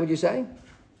talk. Explain what you're saying.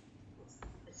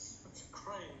 It's a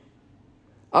crane.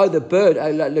 Oh, the bird.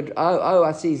 Oh,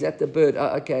 I see. Is that the bird?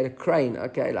 Oh, okay, the crane.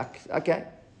 Okay,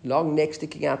 long neck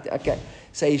sticking out there. Okay,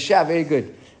 so he shouts. Very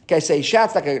good. Okay, so he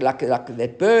shouts like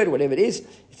that bird, whatever it is.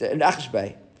 It's an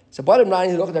achshbei. So bottom line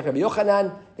is, look at Rabbi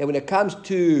Yochanan, that when it comes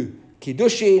to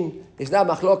Kiddushin, there's no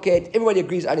machloket. Everybody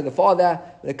agrees only the father.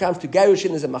 When it comes to Gerushin,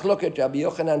 there's a machloket. Rabbi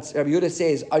Yehuda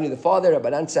says only the father. Rabbi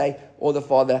Nan say or the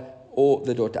father or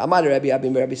the daughter. Amar Rabbi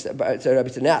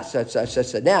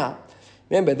so now,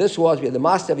 remember this was where the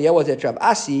master of Yah was at Rabbi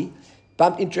Asi,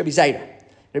 bumped into Rabbi Zaira.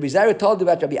 Rabbi Zaira told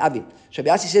about Rabbi Avin. So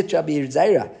Rabbi Asi said to Rabbi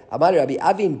Zaira, Amar Rabbi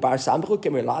Avin bar Samchu,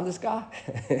 can we rely on this guy?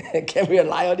 Can we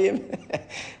rely on him?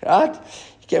 Right?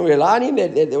 Can we rely on him?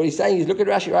 What he's saying is, look at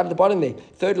Rashi right at the bottom there,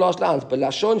 third last lines. But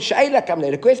Lashon Shaila come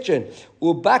there. The question: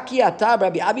 Ubaki atar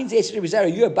Rabbi Avin zeh Rabbi Zera.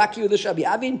 You are baki with this Rabbi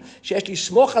Avin. She'esh li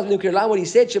smoch as we can rely on what he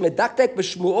said. Shemedaktek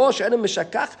b'shmuo she'enu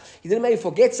meshakach. He didn't maybe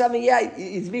forget something. Yeah,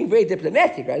 he's being very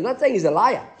diplomatic. Right? He's not saying he's a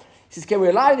liar. He says, can we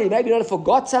rely on him? Maybe not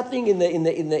forgot something in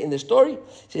the story.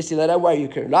 He says, don't worry, you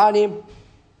can rely on him.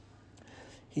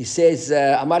 He says,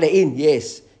 Amalein,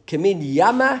 yes, Kamin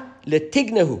Yama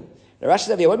letignahu. The Rashi says,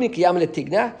 what do you mean Yama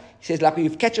letigna? He says, like when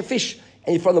you catch a fish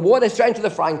and you're from the water straight into the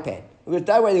frying pan. Because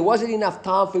that way there wasn't enough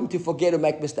time for him to forget or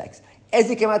make mistakes. As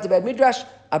he came out to Beit Midrash,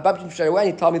 I bumped him straight away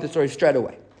and he told me the story straight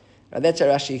away. And that's how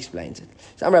Rashi explains it.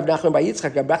 So I'm Rav Nachman Bar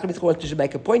Yitzchak. Rav Nachman wants to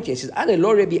make a point here. He says, "Ane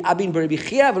lo Rabbi Abin bar Rabbi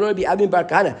Chia, v'lo Rabbi Abin bar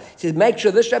Kahana." He says, make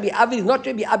sure this Rabbi Abin is not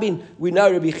Rabbi Abin. We know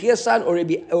Rabbi Chia's son or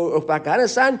Bar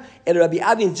Kahana's son, and Rabbi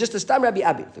Abin is just a stam Rabbi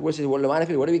Abin. The word says, "What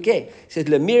do we care?" He says,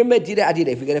 "Lemirma dida adida."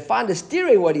 If we're going to find a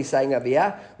steering what he's saying over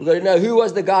here, we've got to know who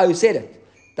was the guy who said it.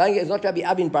 It's not Rabbi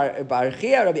Abin bar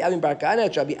Chia, Rabbi Abin bar Kahana.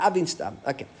 It's Rabbi Abin stam.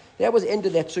 Okay, that was the end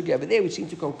of that sugya over there. We seem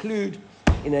to conclude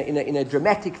in a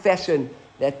dramatic fashion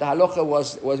that the halacha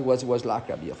was like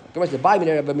Rabbi Yochanan. Come on, the Bible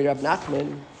Rabbi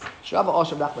Nachman, Shrava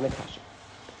Osh Rabbi Nachman Kasha.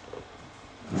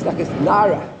 It's like a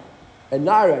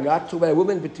nara, right? Talk about a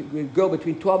woman, a girl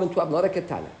between 12 and 12, not a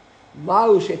katana.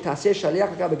 Now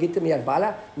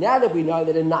that we know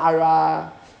that a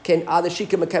nara can either she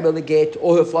can makabel the get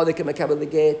or her father can makabel the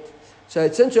get. So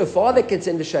since her father can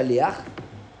send a shaliach,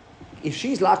 if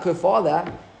she's like her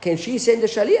father, can she send a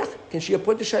shaliach? Can she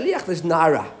appoint a shaliach? This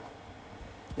nara.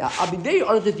 Now, I'll be very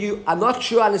honest with you, I'm not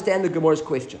sure I understand the Gemara's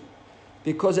question.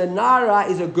 Because a Nara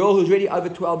is a girl who's already over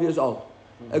 12 years old.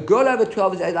 A girl over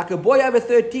 12 is like a boy over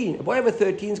 13. A boy over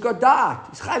 13's got da'at.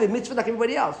 He's chayav mitzvah like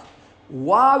everybody else.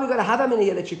 Why are we going to have him in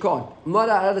here that she can't? I don't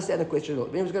understand the question at all.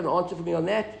 If anyone's got an answer for me on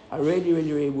that, I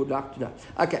really would like to know.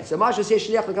 Okay, so Masha says,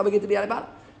 Shliach, come again to be Alabama.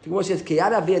 The Gemara says,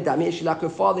 Kiyada v'yadami, she like her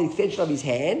father, he fetched off his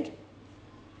hand.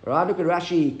 Right? Look at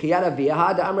Rashi. Kiyad avia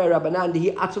hada amrei Rabbanan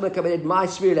dihi atzum mekabed my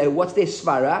svira. What's their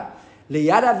svara?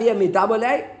 Liyad avia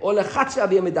midamole or lechatz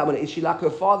avia midamole. Is she like her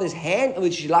father's hand, or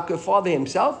is she like her father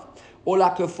himself, or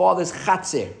like her father's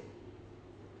chatzer?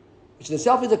 Which in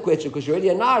itself is a question, because you're already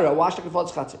a nara. Why should like her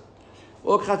father's chatzer?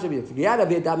 If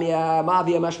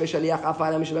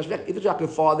it's like her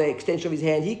father, extension of his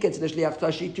hand, he can say the shliach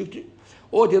tashi too.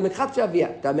 Or deal with chatzer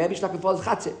avia. That maybe it's like her father's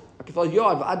chatzer, like her father's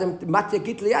yard.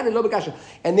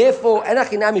 And therefore,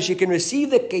 enachinami, she can receive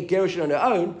the gerushin on her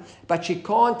own, but she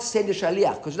can't send a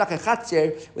shaliach, because like a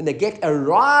chatzer, when the get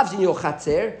arrives in your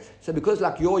chatzer, so because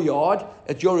like your yard,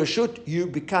 at your reshut,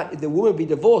 the woman will be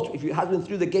divorced if your husband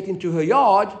threw the get into her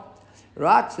yard.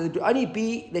 Right? So it would only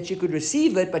be that she could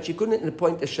receive it, but she couldn't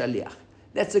appoint a shaliach.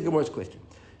 That's the Gemara's question.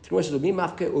 The Gemara says, now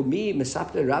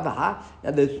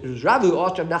there's Rav who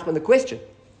asked Rav Nachman the question.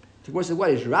 The Gemara says, what,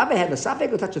 is Rav had a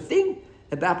safek or such a thing?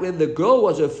 About whether the girl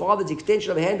was her father's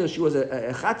extension of a hand or she was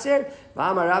a chatzer?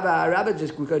 Rav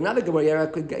just, because another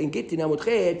Gemara in Gittin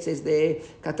Amud says there,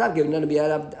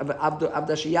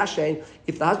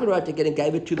 if the husband wrote again and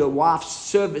gave it to the wife's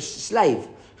service slave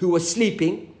who was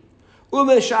sleeping, and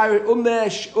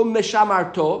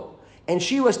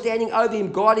she was standing over him,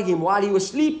 guarding him while he was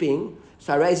sleeping,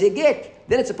 so I raise a get.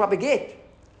 Then it's a proper get.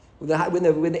 When the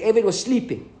Eved was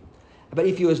sleeping. But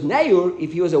if he was Neur,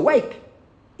 if he was awake,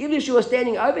 even if she was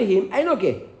standing over him, ain't no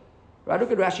get. Right?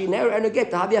 Look at Rashi, Neur ain't no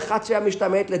get.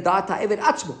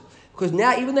 Because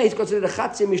now, even though he's considered a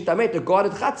chatzer mishtamet, a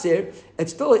guarded chatzer,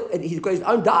 it's still, he's got his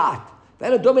own da'at. What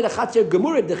does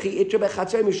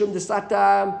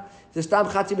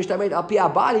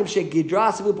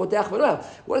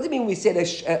it mean we said a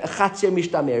chatzer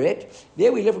mishtameret?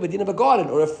 There we live from a din of a garden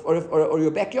or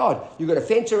your backyard. You've got a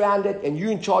fence around it and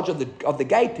you're in charge of the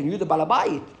gate and you're the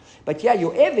balabayit. But yeah,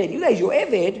 your Eved, even though he's your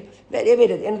Eved, that Eved,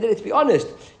 at the end of the day, let's be honest,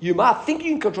 you might think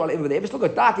you can control Eved, but the Eved's still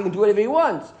got dark, he can do whatever he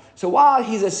wants. So while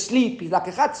he's asleep, he's like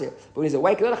a chatzer. But when he's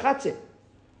awake, he's not a chatzer.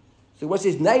 So what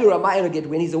says Neira Ma'ir get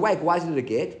when he's awake? Why is it a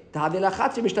get? Even though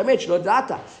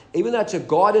it's a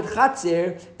guarded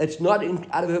chatzer, it's not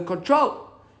out of her control.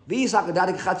 Now let's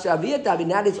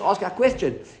ask our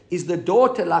question: is the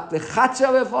daughter like the chatzer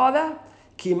of her father?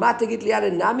 Because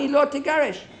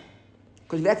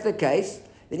if that's the case,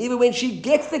 then even when she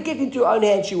gets the get into her own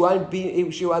hand, she won't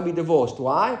be divorced.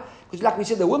 Why? Because like we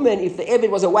said, the woman, if the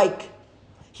Eved was awake,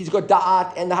 he's got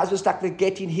da'at, and the husband stuck the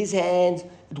get in his hands,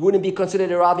 it wouldn't be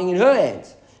considered arriving in her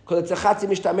hands. Because it's a chatzer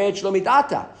mishtameret shlo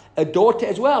midata. A daughter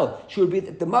as well. She would be,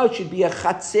 at the most, she'd be a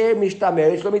chatzer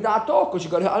mishtameret shlo midato, because she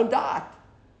got her own da'at.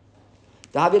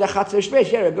 David a chatzer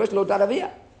shmesh, yeah, it goes lo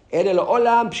daravia. Ere lo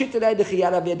olam, pshitale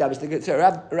dechiyad avia davis. So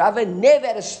Rava never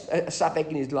had a safek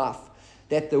in his life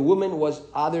that the woman was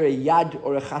either a yad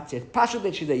or a chatzer. Pashut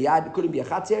that she's a yad, couldn't be a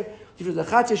chatzer. If it was a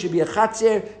chatzer, she'd be a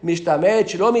chatzer mishtameret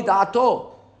shlo midato.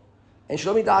 And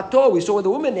Shlomi Da'ato, we saw with the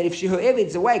woman that if her Eved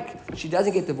is awake, she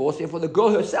doesn't get divorced. Therefore, the girl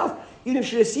herself, even if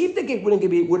she received the get,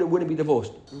 wouldn't be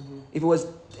divorced.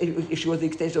 Mm-hmm. If she was the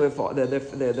extension of her father, the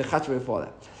chatzer of her father.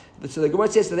 So the Gemara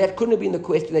says that couldn't have been the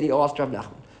question that he asked Rav Nachman.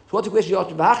 So what's the question he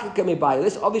asked Rav Nachman?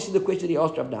 This is obviously the question he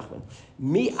asked Rav Nachman.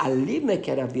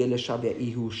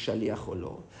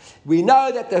 We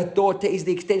know that the daughter is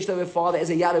the extension of her father as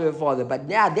a yad of her father, but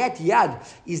now that yad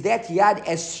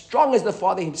as strong as the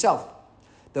father himself.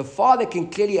 The father can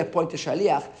clearly appoint a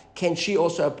shaliach. Can she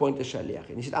also appoint a shaliach?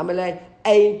 And he said, Amalei,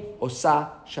 ein osa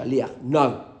shaliach.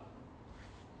 No.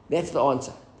 That's the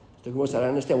answer. The Gemara said, I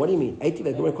don't understand. What do you mean? The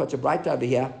Gemara quotes a brighter over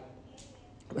here.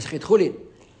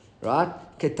 Right?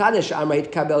 Ketana she'amra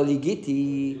hitkabel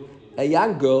ligiti. A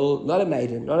young girl, not a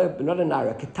maiden, not a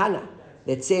nara, ketana,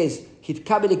 that says,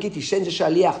 hitkabel ligiti, sends a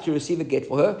shaliach to receive a get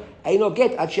for her. Ein no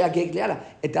get, ad she'ah get liala.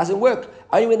 It doesn't work.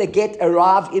 Only when the get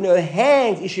arrived in her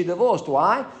hands is she divorced.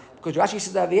 Why? Because Rashi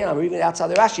says over here, I'm reading it outside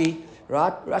the Rashi,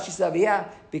 right? Rashi says over here,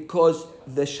 because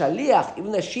the shaliach,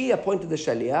 even though she appointed the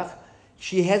shaliach,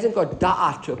 she hasn't got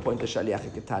da'at to appoint the shaliach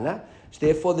in Ketana. So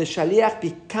therefore, the shaliach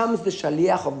becomes the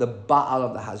shaliach of the ba'al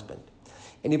of the husband.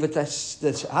 And if it's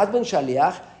the husband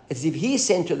shaliach, it's as if he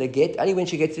sent her the get, only when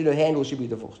she gets it in her hand will she be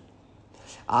divorced.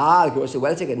 The girl said,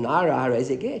 well, it's like a nara, is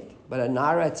a get. But a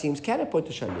nara, it seems, can appoint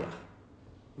the shaliach.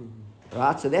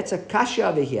 Right, so that's a kasha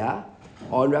over here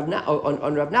on Rav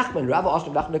Nachman. Rav asked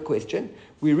Rav Nachman a question.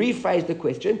 We rephrased the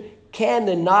question. Can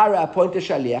the nara appoint a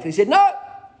shaliach? He said, no.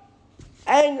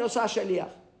 Ein osa shaliach.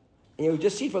 And you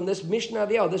just see from this Mishnah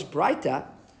there, or this Braita,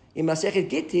 in Masechet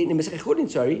Gittin, in Masechet Chulin,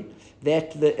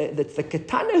 that the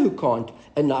ketana who can't,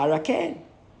 a nara can.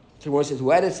 So one says,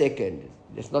 wait a second.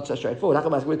 It's not so straightforward. How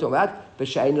come I was going to talk about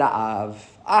B'shein la'av?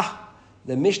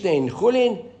 The Mishnah in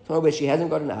Chulin, talking about she hasn't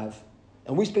got an av.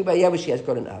 And we speak about where she has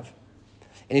got an av.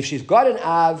 And if she's got an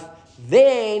Av,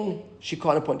 then she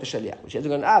can't appoint a Shaliach. If she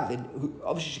hasn't got an Av, then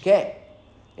obviously she can.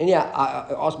 And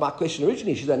I asked my question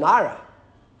originally, she's a Nara.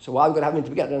 So why are we going to have him to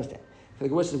begin? I don't understand. So the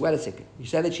Gemara says, wait a second. You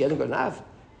say that she hasn't got an Av.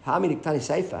 How many Ktani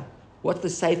Seifa? What's the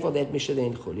Seifa of that Mishnah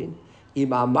in Chulin?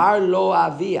 Im Amar lo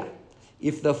Avia.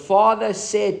 If the father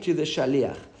said to the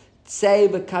Shaliach, Tzei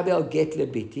v'kabel get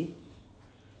lebiti,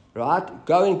 right?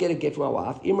 Go and get a get from my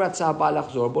wife. Im ratzah ba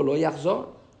lachzor bo lo yachzor.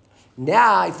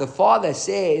 Now, if the father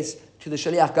says to the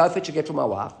Shaliach, go fetch a get from my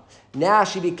wife, now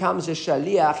she becomes a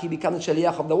Shaliach, he becomes a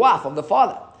Shaliach of the wife, of the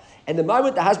father. And the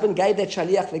moment the husband gave that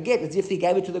Shaliach the get, it's as if he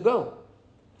gave it to the girl.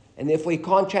 And therefore he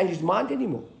can't change his mind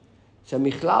anymore. So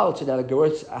Michlal, so now the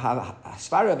Gemara's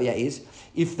Svara here is,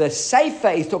 if the Sefer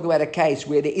is talking about a case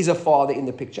where there is a father in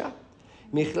the picture,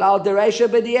 Michlal dereisha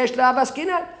b'diyesh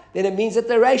la'avaskina, then it means that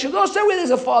the reisha is also where there's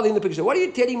a father in the picture. What are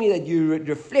you telling me that you're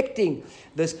reflecting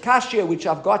this kasha which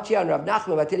I've got here on Rav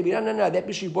Nachman by telling me, no, that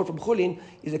Mishnah you brought from Chulin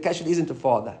is a kasha that isn't a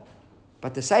father.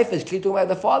 But the Sefer is clearly talking about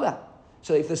the father.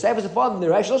 So if the Sefer is a father, then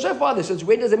the reisha is also a father. So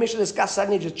when does the Mishnah discuss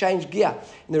suddenly just change gear?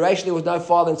 In the reisha there was no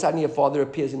father and suddenly a father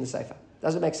appears in the Sefer.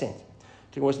 Doesn't make sense.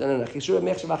 No.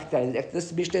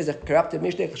 This Mishnah is a corrupted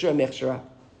Mishnah.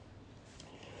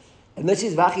 And this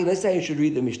is Vachi. Let's say you should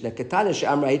read the Mishnah. Ketana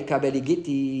she'amra hit kabeli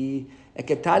giti. A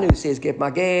ketana who says get my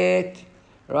get,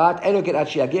 right? And get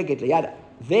achiagir get liyada.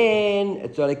 Then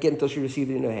it's not a get until she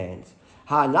receives it in her hands.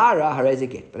 Ha nara harez a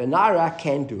get, but a nara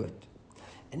can do it.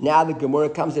 And now the Gemara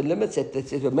comes and limits it. That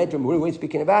says we're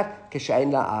speaking about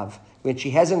keshain la'av, when she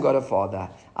hasn't got a father.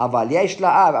 Aval yesh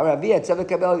la'av aravia tzaveh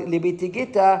kabel libiti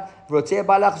gita v'rotzeh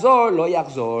balachzor lo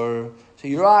yachzor. So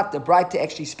you're right, the Braita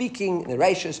actually speaking, the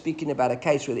Reisha is speaking about a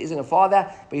case where there isn't a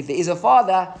father, but if there is a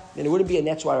father, then it wouldn't be, and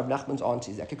that's why Rav Nachman's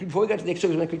answer is that. Before we go to the next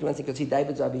story, I quickly want to think, I see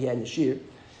David's over here in the Shir.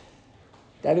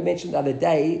 David mentioned the other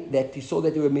day that he saw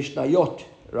that there were Mishnayot,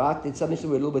 right? Then some Mishnayot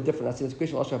were a little bit different. I said, it's a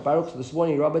question I asked Rav Baruch. So this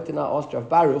morning, Robert and I asked Rav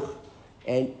Baruch,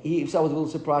 and he himself was a little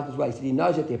surprised as well. He said he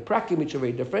knows that they're prakim, which are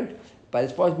very different, but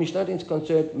as far as Mishnayot is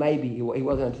concerned, maybe he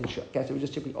wasn't sure. Okay, so we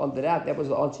just took on that out. That was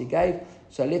the answer he gave.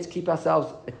 So let's keep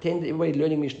ourselves attended, everybody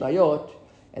learning Mishnayot,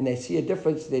 and they see a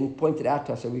difference, then point it out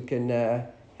to us so we can have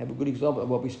a good example of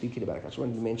what we're speaking about. I just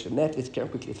wanted to mention that. Let's carry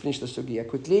on quickly. Let's finish the sugya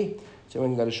quickly. So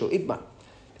we're going to show Idman.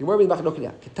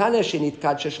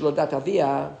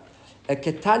 A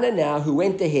ketana now who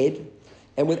went ahead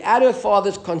and without her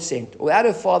father's consent, or without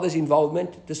her father's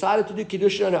involvement, decided to do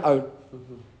Kiddushin on her own.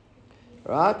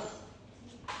 Right?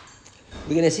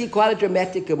 We're going to see quite a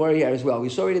dramatic Gemara here as well. We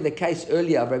saw already the case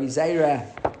earlier of Rabbi Zaira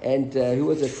and who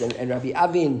was it? And Rabbi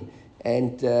Avin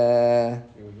and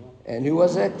who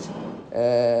was it?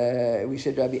 We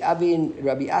said Rabbi Avin,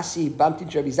 Rabbi Asi bumped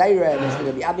into Rabbi Zaira, and we said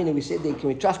Rabbi Avin, and we said, can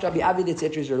we trust Rabbi Avin,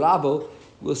 etc. is reliable?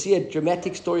 We'll see a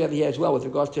dramatic story over here as well with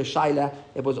regards to a shaila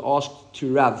that was asked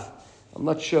to Rav. I'm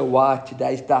not sure why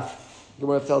today's daf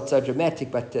Gemara felt so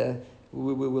dramatic, but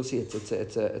we'll see. It's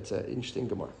an interesting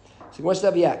Gemara. So what's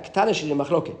that? Ketana sheli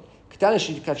machloket. Ketana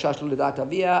sheli kashash lo ledat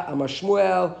avia. Amar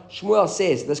Shmuel. Shmuel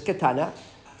says this ketana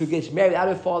who gets married out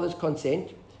of her father's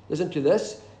consent. Listen to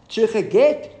this. Tzricha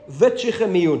get v'tzricha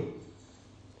miyun.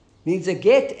 Needs a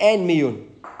get and miyun.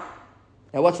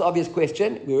 Now, what's the obvious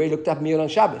question? We already looked up miyun on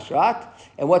Shabbos, right?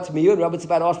 And what's miyun? Robert's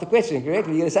about to ask the question. Correct?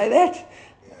 Were you going to say that?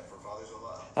 Yeah, if her father's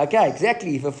alive. Okay,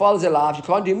 exactly. If her father's alive, she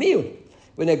can't do miyun.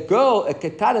 When a girl, a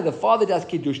ketana, the father does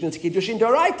kiddushin, it's kiddushin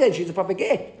doraita, and she's a proper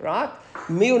get, right?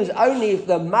 Miyun is only if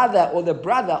the mother or the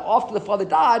brother, after the father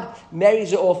died,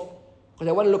 marries her off. Because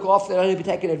they want to look after her, they don't want to be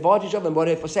taken advantage of, and want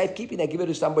her for safekeeping, they give her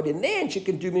to somebody, and then she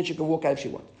can do miyun, she can walk out if she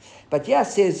wants. But yeah,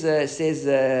 says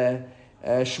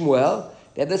Shmuel,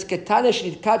 that this ketana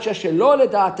shenitkacha shelo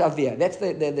ledat avia. That's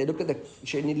they look at the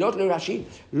shenilot Rashi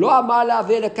lo amar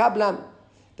la'avia lekablam.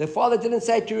 The father didn't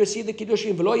say to receive the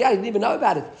kiddushin. V'lo yad, he didn't even know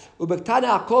about it.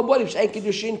 Ubektana akol molim she'en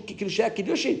kiddushin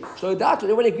kiddushin. So that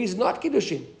everyone agrees it's not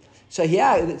kiddushin. So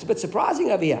here it's a bit surprising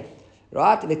over here,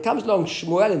 right? And it comes along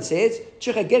Shmuel and says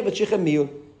tzricha get v'tzricha miyun.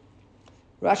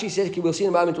 Rashi says we'll see in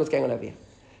a moment what's going on over here.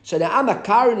 So now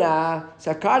Karna.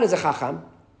 So Karna is a chacham.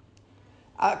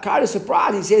 Karna is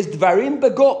surprised. He says dvarim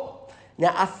bego.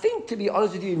 Now I think, to be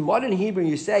honest with you, in modern Hebrew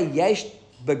you say yesh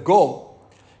bego,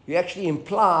 you actually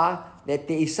imply that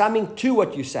there is something to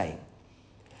what you're saying.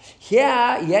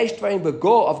 Here, yesh dvarim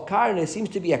bego of Karna seems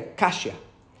to be a kasha,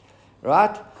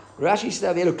 right? Rashi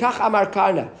says, "Elukach amar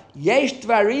Karna, yesh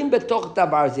dvarim betoch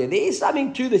davar zeh." There is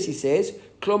something to this, he says.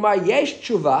 Klomar yesh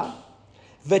tshuva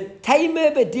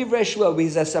v'teime b'divrei Shmuel.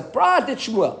 There's a surprise at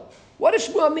Shmuel. What does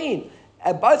Shmuel mean?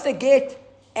 Both a get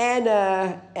and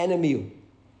a miyun,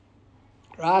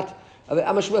 right?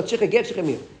 Amar Shmuel tzricha get tzricha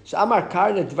miyun. So amar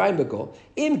Karna dvarim bego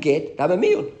im get dam a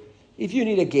miyun. If you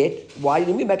need a get, why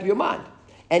didn't you make up your mind?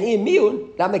 And in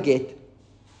miyun, lama get.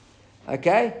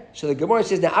 Okay? So the Gemara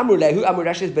says, now Amru Lehu, Amru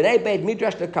Rashi says, B'nai Beit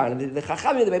Midrash to Karna. The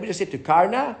Chachamim, the Beit Midrash said to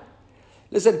Karna,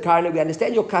 listen, Karna, we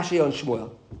understand your kasha on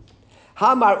Shmuel.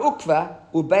 Hamar Ukva,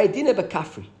 Ubei Dina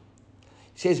B'Kafri. He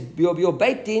says, your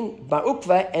Beit Din, Bar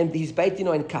Ukva, and these Beit Din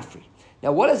are in Kafri.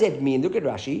 Now, what does that mean? Look at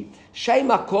Rashi. Shei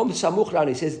Makom Samuch Ran.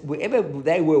 He says, wherever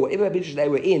they were, whatever Beit Midrash they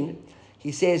were in,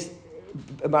 he says,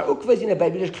 Bar Ukva is in a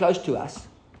Beit Midrash close to us.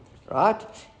 Right?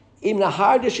 Im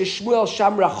Naharda Shmuel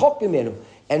Sham Rachok Mimenu.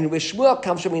 And where Shmuel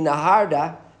comes from in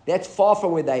Naharda, that's far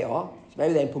from where they are. So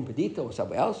maybe they're in Pumpadita or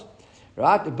somewhere else.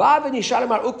 Right? Mar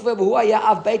Ukva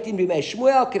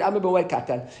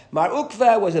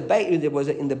was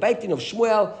in the Beit Din of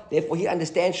Shmuel, therefore he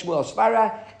understands Shmuel's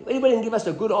Svara. If anybody can give us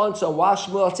a good answer on why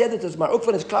Shmuel said that it's Mar Ukva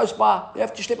and it's close by, you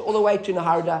have to slip all the way to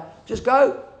Naharda. Just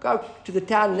go to the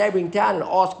town, neighboring town, and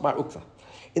ask Mar Ukva.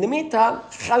 In the meantime,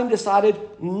 Chachamim decided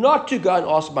not to go and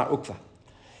ask Mar Ukva.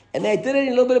 And they did it in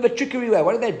a little bit of a trickery way.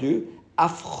 What did they do?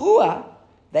 Afchua,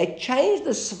 they changed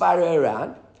the Svara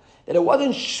around, that it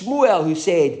wasn't Shmuel who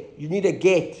said, you need a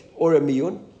get or a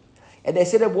miyun. And they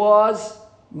said it was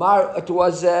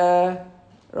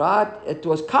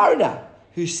Karna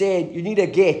who said, you need a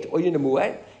get or you need a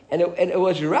mu'en. And it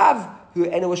was Rav, and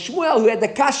it was Shmuel who had the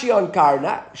kashi on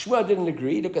Karna. Shmuel didn't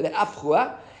agree. Look at that,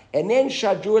 Afchua. And then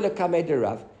Shadru lekamei de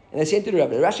Rav. And they sent to Rav.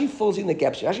 And Rashi fills in the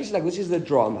gaps. Rashi says, like, this is the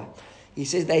drama. He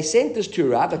says, they sent this to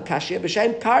Rav, a kashi,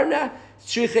 b'shem Karna,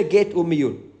 tzricha get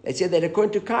umiyun. They said that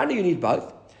according to Karna, you need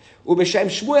both. Ub'shem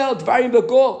Shmuel, dvarim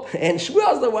begol. And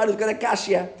Shmuel's the one who's got a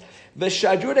kashya.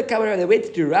 V'shadru lekamei, and they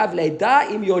went to Rav,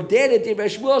 leida im yodeh l'divrei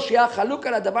Shmuel, sheyach chaluk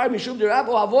al hadavar mishum de Rav,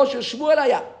 o avo shel Shmuel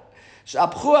haya. So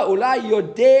Abchua ulai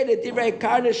yodeh l'divrei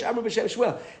Karna shamru b'shem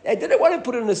Shmuel. They didn't want to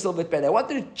put it in a silver pen. They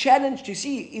wanted to challenge to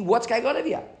see what's going on over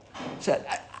here. So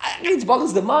it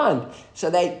boggles the mind. So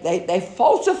they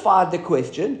falsified the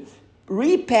question,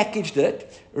 repackaged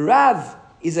it. Rav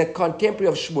is a contemporary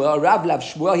of Shmuel. Rav loves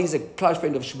Shmuel. He's a close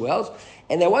friend of Shmuel's.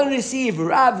 And they wanted to see if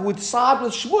Rav would side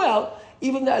with Shmuel,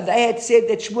 even though they had said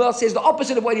that Shmuel says the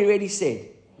opposite of what he already said.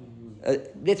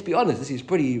 Let's be honest, this is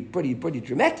pretty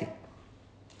dramatic.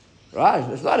 Right?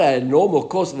 It's not a normal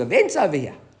course of events over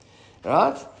here.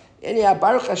 Right? Anyhow,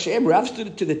 Baruch Hashem, Rav stood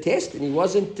it to the test, and he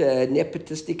wasn't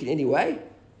nepotistic in any way.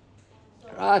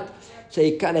 Right? So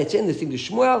he kind of sent this thing to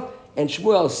Shmuel, and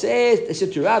Shmuel says, they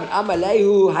said to Rav,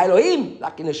 Amalehu Hailohim,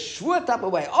 like in a Shmuel type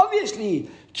of way. Obviously,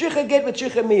 Tzricha get with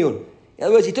Tzricha miyun. In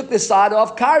other words, he took the side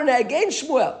of Karna against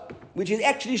Shmuel, which is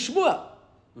actually Shmuel.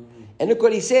 Mm-hmm. And look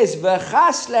what he says,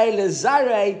 V'chaslei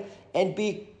lezarei, and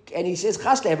he says,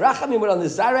 Chaslei, Rachamim were on the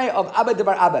zarei of Abba de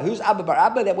Bar Abba. Who's Abba Bar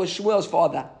Abba? That was Shmuel's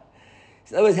father.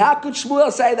 So in other words, how could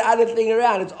Shmuel say the other thing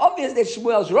around? It's obvious that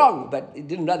Shmuel's wrong, but he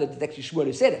didn't know that it's actually Shmuel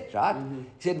who said it, right? Mm-hmm.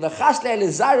 He said, V'chaslei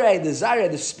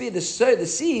lezarei, the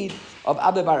seed of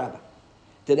Abba Bar Abba.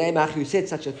 The name who said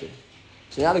such a thing.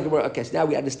 So now the Gemara, okay, so now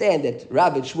we understand that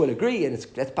Rav and Shmuel agree, and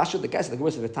that's Pashut the case. The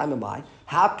Gemara says, the time of mine.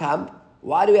 How come?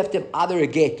 Why do we have to have either a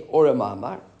get or a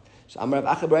mamar? So Amar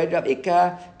Rav Acha Rav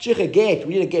Ika, Tzricha get.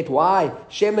 We need a get. Why?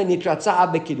 Shema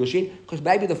nitratza'a bekiddushin. Because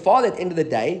maybe the father at the end of the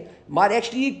day might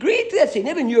actually agree to that. So he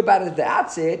never knew about it at the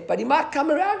outset, but he might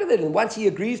come around with it. And once he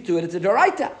agrees to it, it's a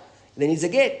doraita. And then he's a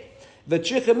get. The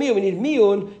tzricha miyun, we need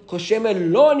miyun, because Shema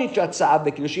lo nitratza'a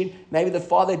bekiddushin. Maybe the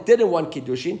father didn't want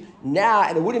kiddushin. Now,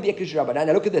 and it wouldn't be a kiddushin rabbanan.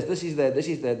 Now look at this. This is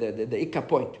the Ika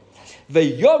point. The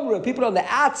yomru, people on the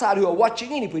outside who are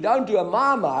watching in, if we don't do a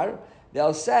mamar,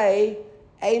 they'll say,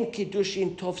 Ein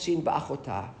kiddushin tovsin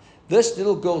ba'achotah. This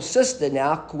little girl's sister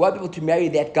now won't be able to marry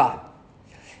that guy.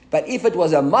 But if it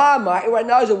was a mama, everyone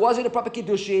knows it wasn't a proper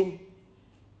kiddushin.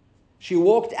 She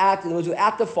walked out and it was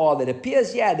without the father. It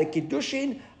appears here the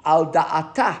kiddushin al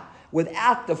da'atah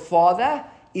without the father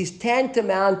is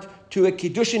tantamount to a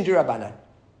kiddushin d'Rabbanan.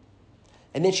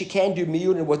 And then she can do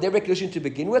miyun. It was never a kiddushin to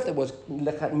begin with. It was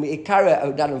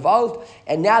ikara not involved.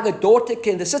 And now the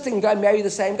sister can go and marry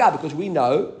the same guy, because we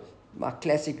know, my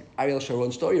classic Ariel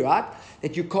Sharon story, right?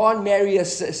 That you can't marry a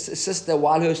sister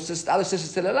while her other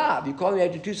sister's still alive. You can't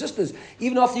marry two sisters,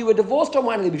 even after you were divorced from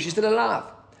one of them, if she's still alive.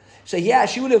 So yeah,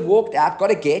 she would have walked out, got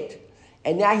a get,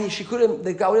 and now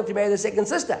the guy would have to marry the second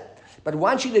sister. But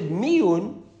once she did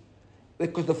miyun,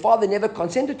 because the father never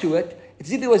consented to it, it's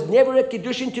as if there was never a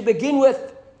kiddushin to begin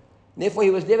with. Therefore, he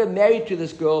was never married to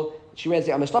this girl. She went and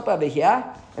said, I'm going to stop over here.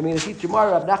 I'm going to see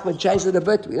tomorrow. Rav Nachman changed it a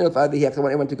bit. Over here, because I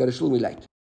want everyone to go to shul me late.